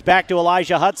 Dontrell Hughes back to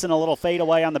Elijah Hudson. A little fade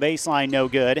away on the baseline, no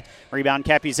good. Rebound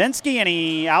Kapuzinski, and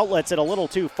he outlets it a little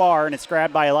too far, and it's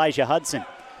grabbed by Elijah Hudson.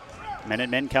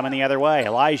 Minutemen coming the other way.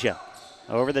 Elijah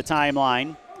over the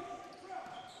timeline.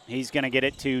 He's going to get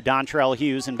it to Dontrell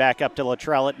Hughes and back up to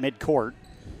Latrell at midcourt.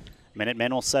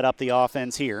 Minutemen will set up the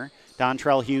offense here.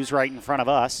 Dontrell Hughes right in front of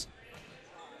us.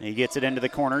 He gets it into the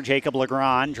corner. Jacob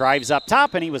Legrand drives up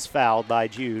top, and he was fouled by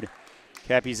Jude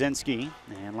Kapuzinski.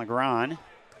 And Legrand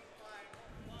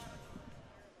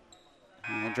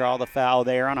will draw the foul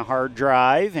there on a hard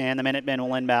drive, and the Minutemen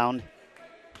will inbound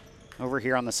over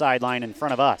here on the sideline in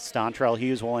front of us. Dontrell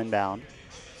Hughes will inbound.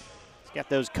 He's got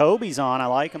those Kobe's on. I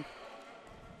like them.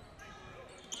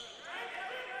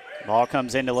 Ball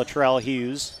comes into Latrell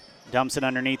Hughes. Dumps it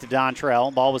underneath to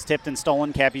Dontrell. Ball was tipped and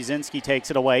stolen. Kapuzinski takes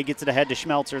it away. Gets it ahead to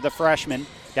Schmelzer, the freshman.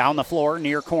 Down the floor,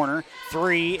 near corner.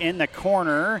 Three in the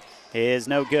corner is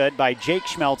no good by Jake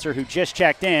Schmelzer, who just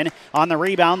checked in. On the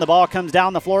rebound, the ball comes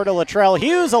down the floor to Latrell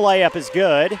Hughes. A layup is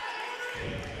good.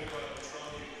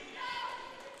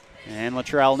 And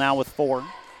Latrell now with four.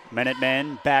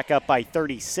 Minutemen back up by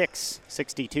 36,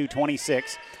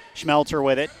 62-26. Schmelzer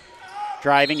with it.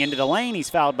 Driving into the lane,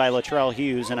 he's fouled by Latrell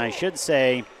Hughes, and I should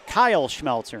say Kyle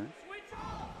Schmelzer.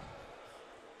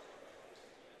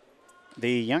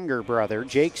 The younger brother,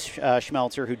 Jake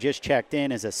Schmelzer, who just checked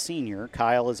in, is a senior.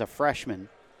 Kyle is a freshman.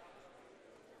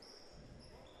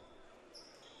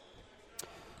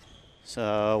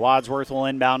 So Wadsworth will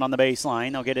inbound on the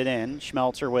baseline. They'll get it in.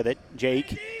 Schmelzer with it.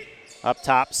 Jake up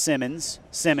top, Simmons.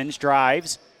 Simmons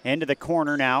drives. Into the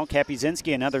corner now.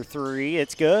 Kapuzinski, another three.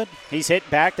 It's good. He's hit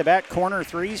back-to-back corner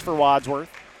threes for Wadsworth.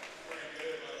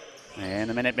 And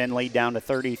the Minutemen lead down to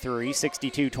 33,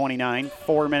 62-29.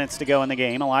 4 minutes to go in the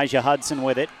game. Elijah Hudson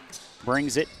with it.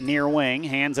 Brings it near wing.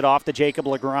 Hands it off to Jacob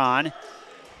Legrand.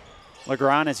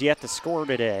 Legrand has yet to score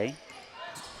today.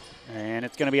 And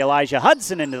it's going to be Elijah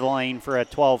Hudson into the lane for a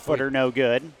 12-footer, no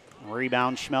good.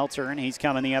 Rebound Schmelzer, and he's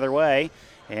coming the other way.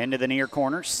 Into the near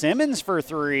corner. Simmons for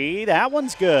three. That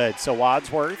one's good. So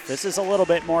Wadsworth, this is a little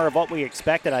bit more of what we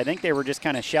expected. I think they were just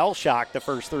kind of shell-shocked the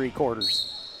first three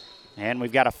quarters. And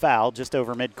we've got a foul just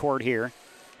over midcourt here.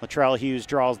 Latrell Hughes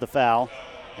draws the foul,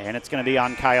 and it's going to be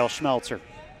on Kyle Schmelzer.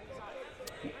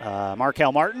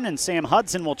 Markel Martin and Sam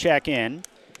Hudson will check in.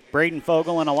 Braden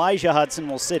Fogel and Elijah Hudson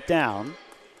will sit down.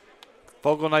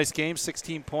 Fogel, nice game,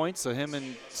 16 points. So him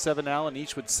and Seven Allen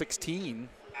each with 16.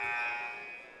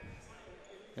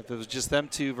 If it was just them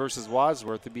two versus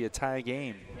Wadsworth, it'd be a tie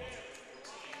game.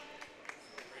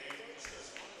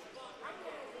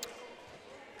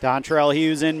 Dontrell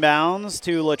Hughes inbounds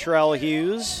to Latrell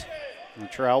Hughes.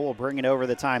 Latrell will bring it over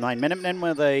the timeline. Minutemen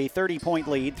with a 30-point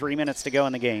lead, 3 minutes to go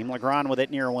in the game. Legrand with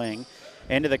it near wing.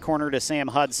 Into the corner to Sam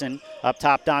Hudson. Up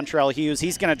top, Dontrell Hughes.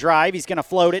 He's going to drive. He's going to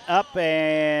float it up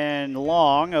and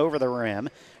long over the rim.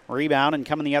 Rebound and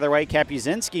coming the other way,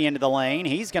 Kapuzinski into the lane.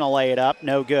 He's going to lay it up.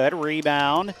 No good.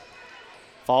 Rebound.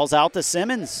 Falls out to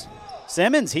Simmons.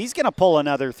 Simmons, he's going to pull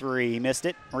another three. He missed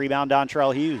it. Rebound,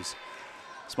 Dontrell Hughes.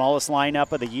 Smallest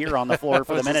lineup of the year on the floor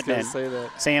for the Minutemen.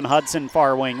 Sam Hudson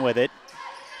far wing with it.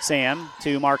 Sam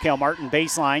to Markel Martin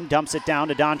baseline, dumps it down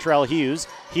to Dontrell Hughes.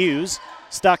 Hughes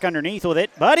stuck underneath with it,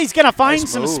 but he's going to find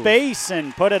some space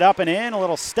and put it up and in. A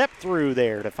little step through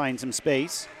there to find some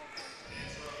space.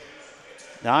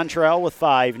 Dontrell with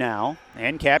 5 now.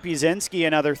 And Kapuzinski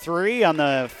another 3 on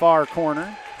the far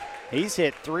corner. He's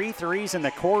hit 3 threes in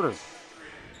the quarter.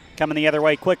 Coming the other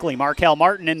way quickly. Markel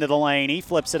Martin into the lane. He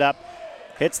flips it up.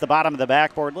 Hits the bottom of the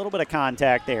backboard. A little bit of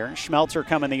contact there. Schmelzer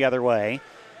coming the other way.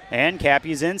 And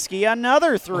Kapuzinski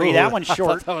another 3. Ooh, that one's short.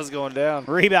 I thought that was going down.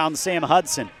 Rebound Sam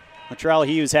Hudson. Latrell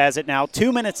Hughes has it now.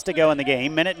 2 minutes to go in the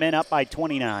game. Minutemen up by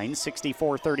 29,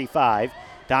 64-35.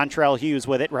 Dontrell Hughes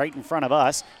with it right in front of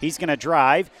us. He's going to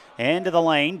drive into the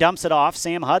lane. Dumps it off.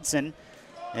 Sam Hudson.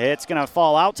 It's going to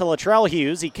fall out to Latrell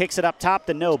Hughes. He kicks it up top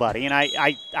to nobody. And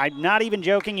I'm not even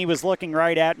joking. He was looking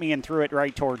right at me and threw it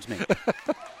right towards me.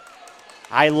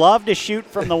 I love to shoot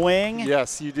from the wing.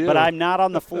 Yes, you do. But I'm not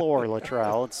on the floor,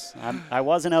 Latrell. I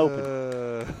wasn't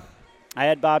open. I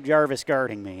had Bob Jarvis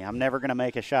guarding me. I'm never going to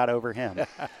make a shot over him.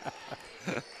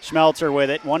 Schmelzer with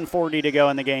it. 1:40 to go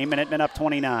in the game. Minutemen up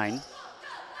 29.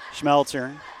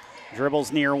 Schmelzer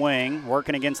dribbles near wing,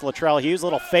 working against Latrell Hughes.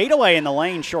 Little fadeaway in the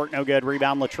lane, short, no good.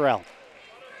 Rebound, Latrell.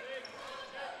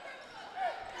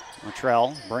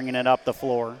 Latrell bringing it up the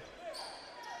floor.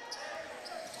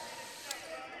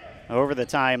 Over the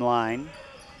timeline.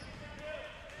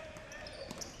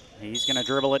 He's going to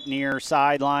dribble it near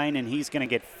sideline, and he's going to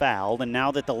get fouled. And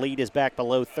now that the lead is back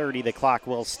below 30, the clock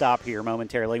will stop here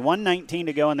momentarily. 1:19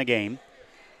 to go in the game.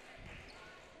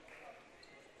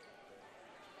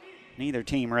 Neither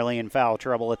team really in foul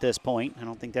trouble at this point. I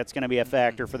don't think that's going to be a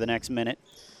factor for the next minute.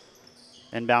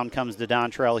 Inbound comes to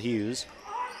Dontrell Hughes.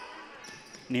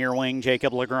 Near wing,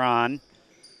 Jacob Legrand.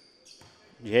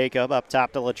 Jacob up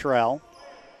top to Latrell.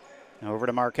 Over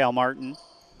to Markel Martin.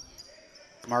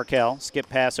 Markel, skip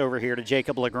pass over here to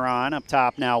Jacob Legrand. Up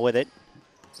top now with it.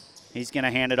 He's going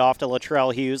to hand it off to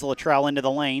Latrell Hughes. Latrell into the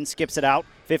lane, skips it out.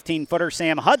 15-footer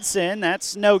Sam Hudson.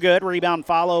 That's no good. Rebound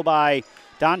follow by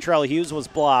Dontrell Hughes was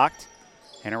blocked.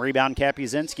 And a rebound,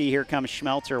 Kapuzinski. Here comes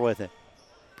Schmelzer with it.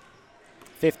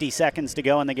 50 seconds to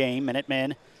go in the game.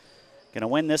 Minutemen going to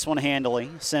win this one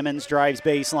handily. Simmons drives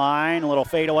baseline. A little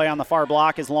fadeaway on the far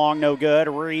block is long, no good.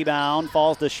 Rebound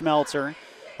falls to Schmelzer.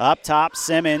 Up top,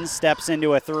 Simmons steps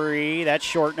into a 3. That's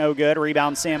short, no good.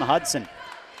 Rebound, Sam Hudson.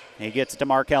 He gets it to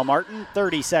Markel Martin.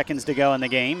 30 seconds to go in the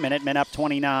game. Minutemen up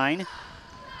 29.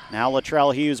 Now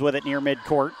Latrell Hughes with it near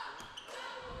midcourt.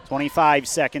 25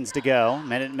 seconds to go.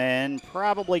 Minutemen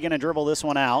probably going to dribble this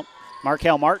one out.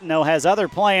 Markel Martin, though, has other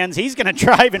plans. He's going to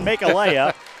drive and make a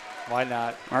layup. Why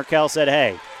not? Markel said,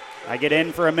 hey, I get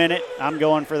in for a minute. I'm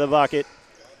going for the bucket.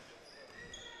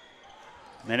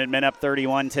 Minutemen up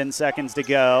 31, 10 seconds to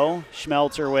go.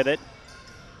 Schmelzer with it.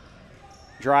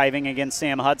 Driving against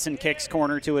Sam Hudson, kicks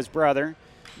corner to his brother.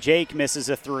 Jake misses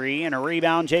a 3 and a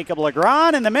rebound. Jacob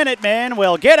Legrand, and the Minutemen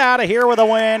will get out of here with a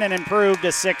win and improve to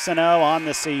 6-0 on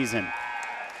the season.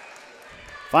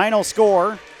 Final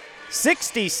score,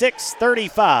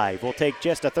 66-35. We'll take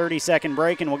just a 30-second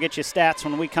break, and we'll get you stats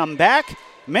when we come back.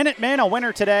 Minutemen a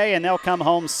winner today, and they'll come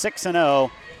home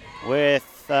 6-0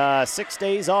 with 6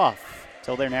 days off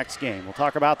till their next game. We'll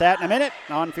talk about that in a minute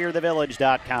on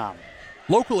fearthevillage.com.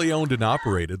 Locally owned and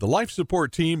operated, the Life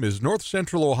Support Team is North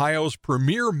Central Ohio's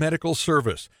premier medical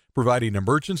service, providing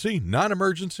emergency,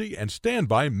 non-emergency, and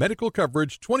standby medical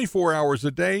coverage 24 hours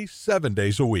a day, 7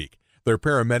 days a week. Their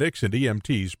paramedics and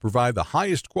EMTs provide the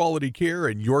highest quality care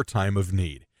in your time of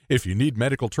need. If you need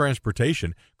medical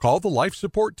transportation, call the Life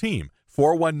Support Team,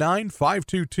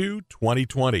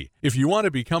 419-522-2020. If you want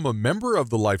to become a member of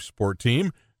the Life Support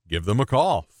Team, give them a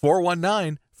call,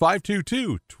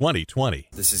 419-522-2020.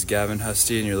 This is Gavin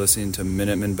Husty, and you're listening to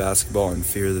Minutemen Basketball on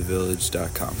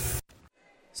fearthevillage.com.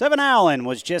 Seven Allen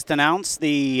was just announced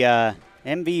the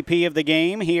MVP of the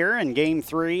game here in Game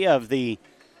 3 of the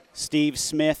Steve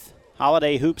Smith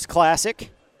Holiday Hoops Classic.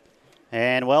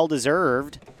 And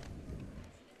well-deserved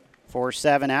for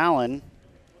Seven Allen.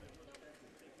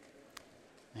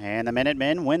 And the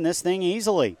Minutemen win this thing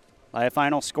easily by a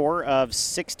final score of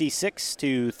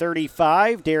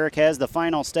 66-35. Derek has the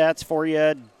final stats for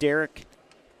you. Derek,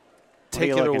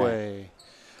 take it away.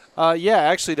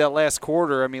 Actually, that last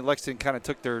quarter, Lexington kind of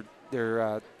took their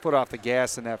foot off the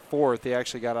gas in that fourth. They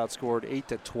actually got outscored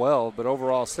 8-12, but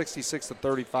overall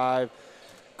 66-35.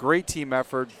 Great team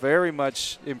effort, very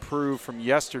much improved from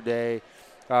yesterday.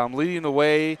 Leading the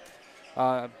way,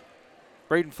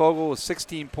 Braden Fogel with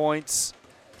 16 points,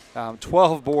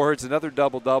 12 boards, another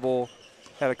double-double.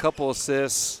 had a couple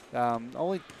assists,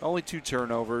 only 2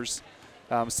 turnovers.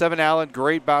 7 Allen,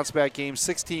 great bounce-back game,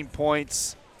 16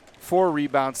 points, 4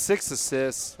 rebounds, 6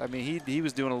 assists. I mean, he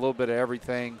was doing a little bit of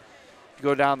everything.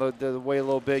 Go down the way a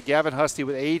little bit. Gavin Husty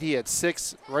with 8. He had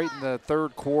 6 right in the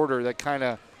third quarter that kind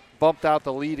of bumped out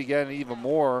the lead again even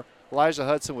more. Elijah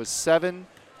Hudson was 7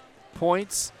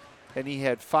 points, and he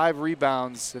had 5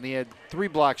 rebounds, and he had 3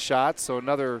 block shots, so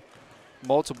another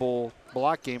multiple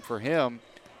block game for him.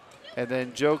 And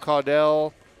then Joe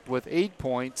Caudell with 8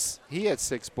 points. He had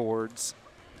 6 boards.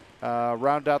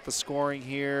 Round out the scoring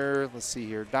here. Let's see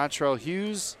here. Dontrell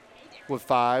Hughes with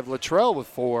 5. Latrell with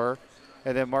 4.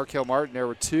 And then Markel Martin there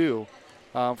with 2.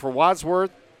 For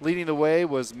Wadsworth, leading the way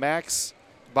was Max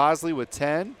Bosley with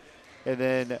 10. And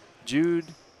then Jude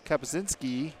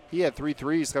Kapuscinski, he had 3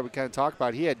 threes that we kind of talked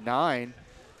about. He had 9.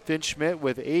 Finn Schmidt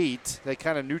with 8. They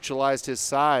kind of neutralized his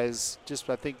size, just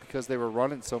I think because they were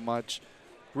running so much.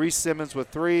 Reese Simmons with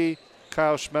 3.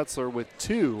 Kyle Schmetzler with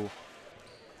 2.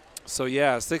 So,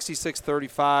 yeah,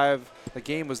 66-35. The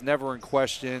game was never in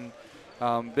question.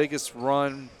 Biggest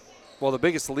run, well, the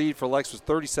biggest lead for Lex was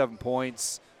 37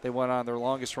 points. They went on their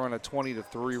longest run, a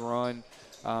 20-3 run.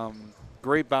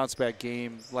 Great bounce-back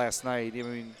game last night. I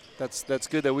mean, that's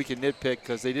good that we can nitpick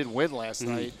because they did win last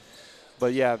night.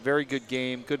 But, yeah, very good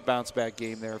game, good bounce-back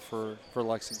game there for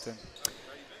Lexington.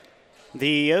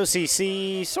 The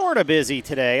OCC sort of busy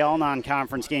today, all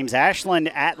non-conference games. Ashland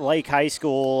at Lake High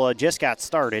School just got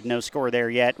started. No score there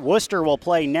yet. Worcester will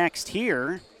play next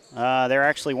here. They're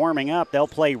actually warming up. They'll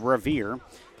play Revere.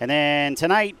 And then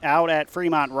tonight out at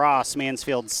Fremont Ross,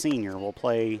 Mansfield Senior will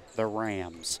play the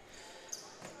Rams.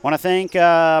 Want to thank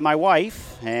my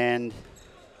wife and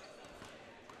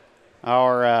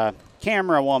our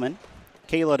camera woman,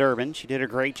 Kayla Durbin. She did a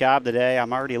great job today.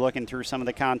 I'm already looking through some of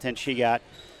the content she got.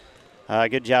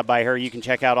 Good job by her. You can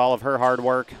check out all of her hard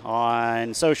work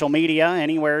on social media,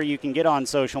 anywhere you can get on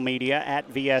social media at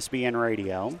VSBN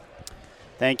Radio.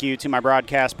 Thank you to my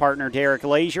broadcast partner, Derek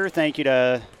Lazier. Thank you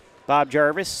to Bob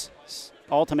Jarvis,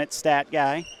 ultimate stat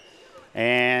guy.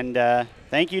 And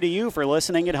thank you to you for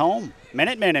listening at home.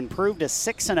 Minutemen improved to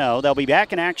 6-0. They'll be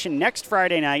back in action next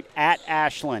Friday night at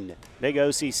Ashland. Big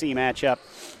OCC matchup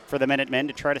for the Minutemen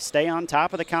to try to stay on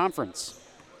top of the conference.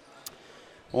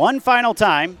 One final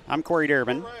time, I'm Corey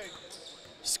Durbin.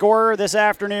 Scorer this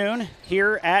afternoon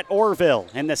here at Orrville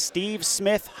in the Steve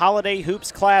Smith Holiday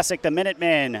Hoops Classic. The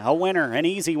Minutemen, a winner, an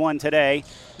easy one today.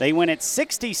 They win it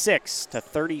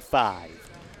 66-35.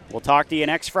 We'll talk to you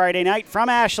next Friday night from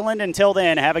Ashland. Until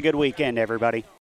then, have a good weekend, everybody.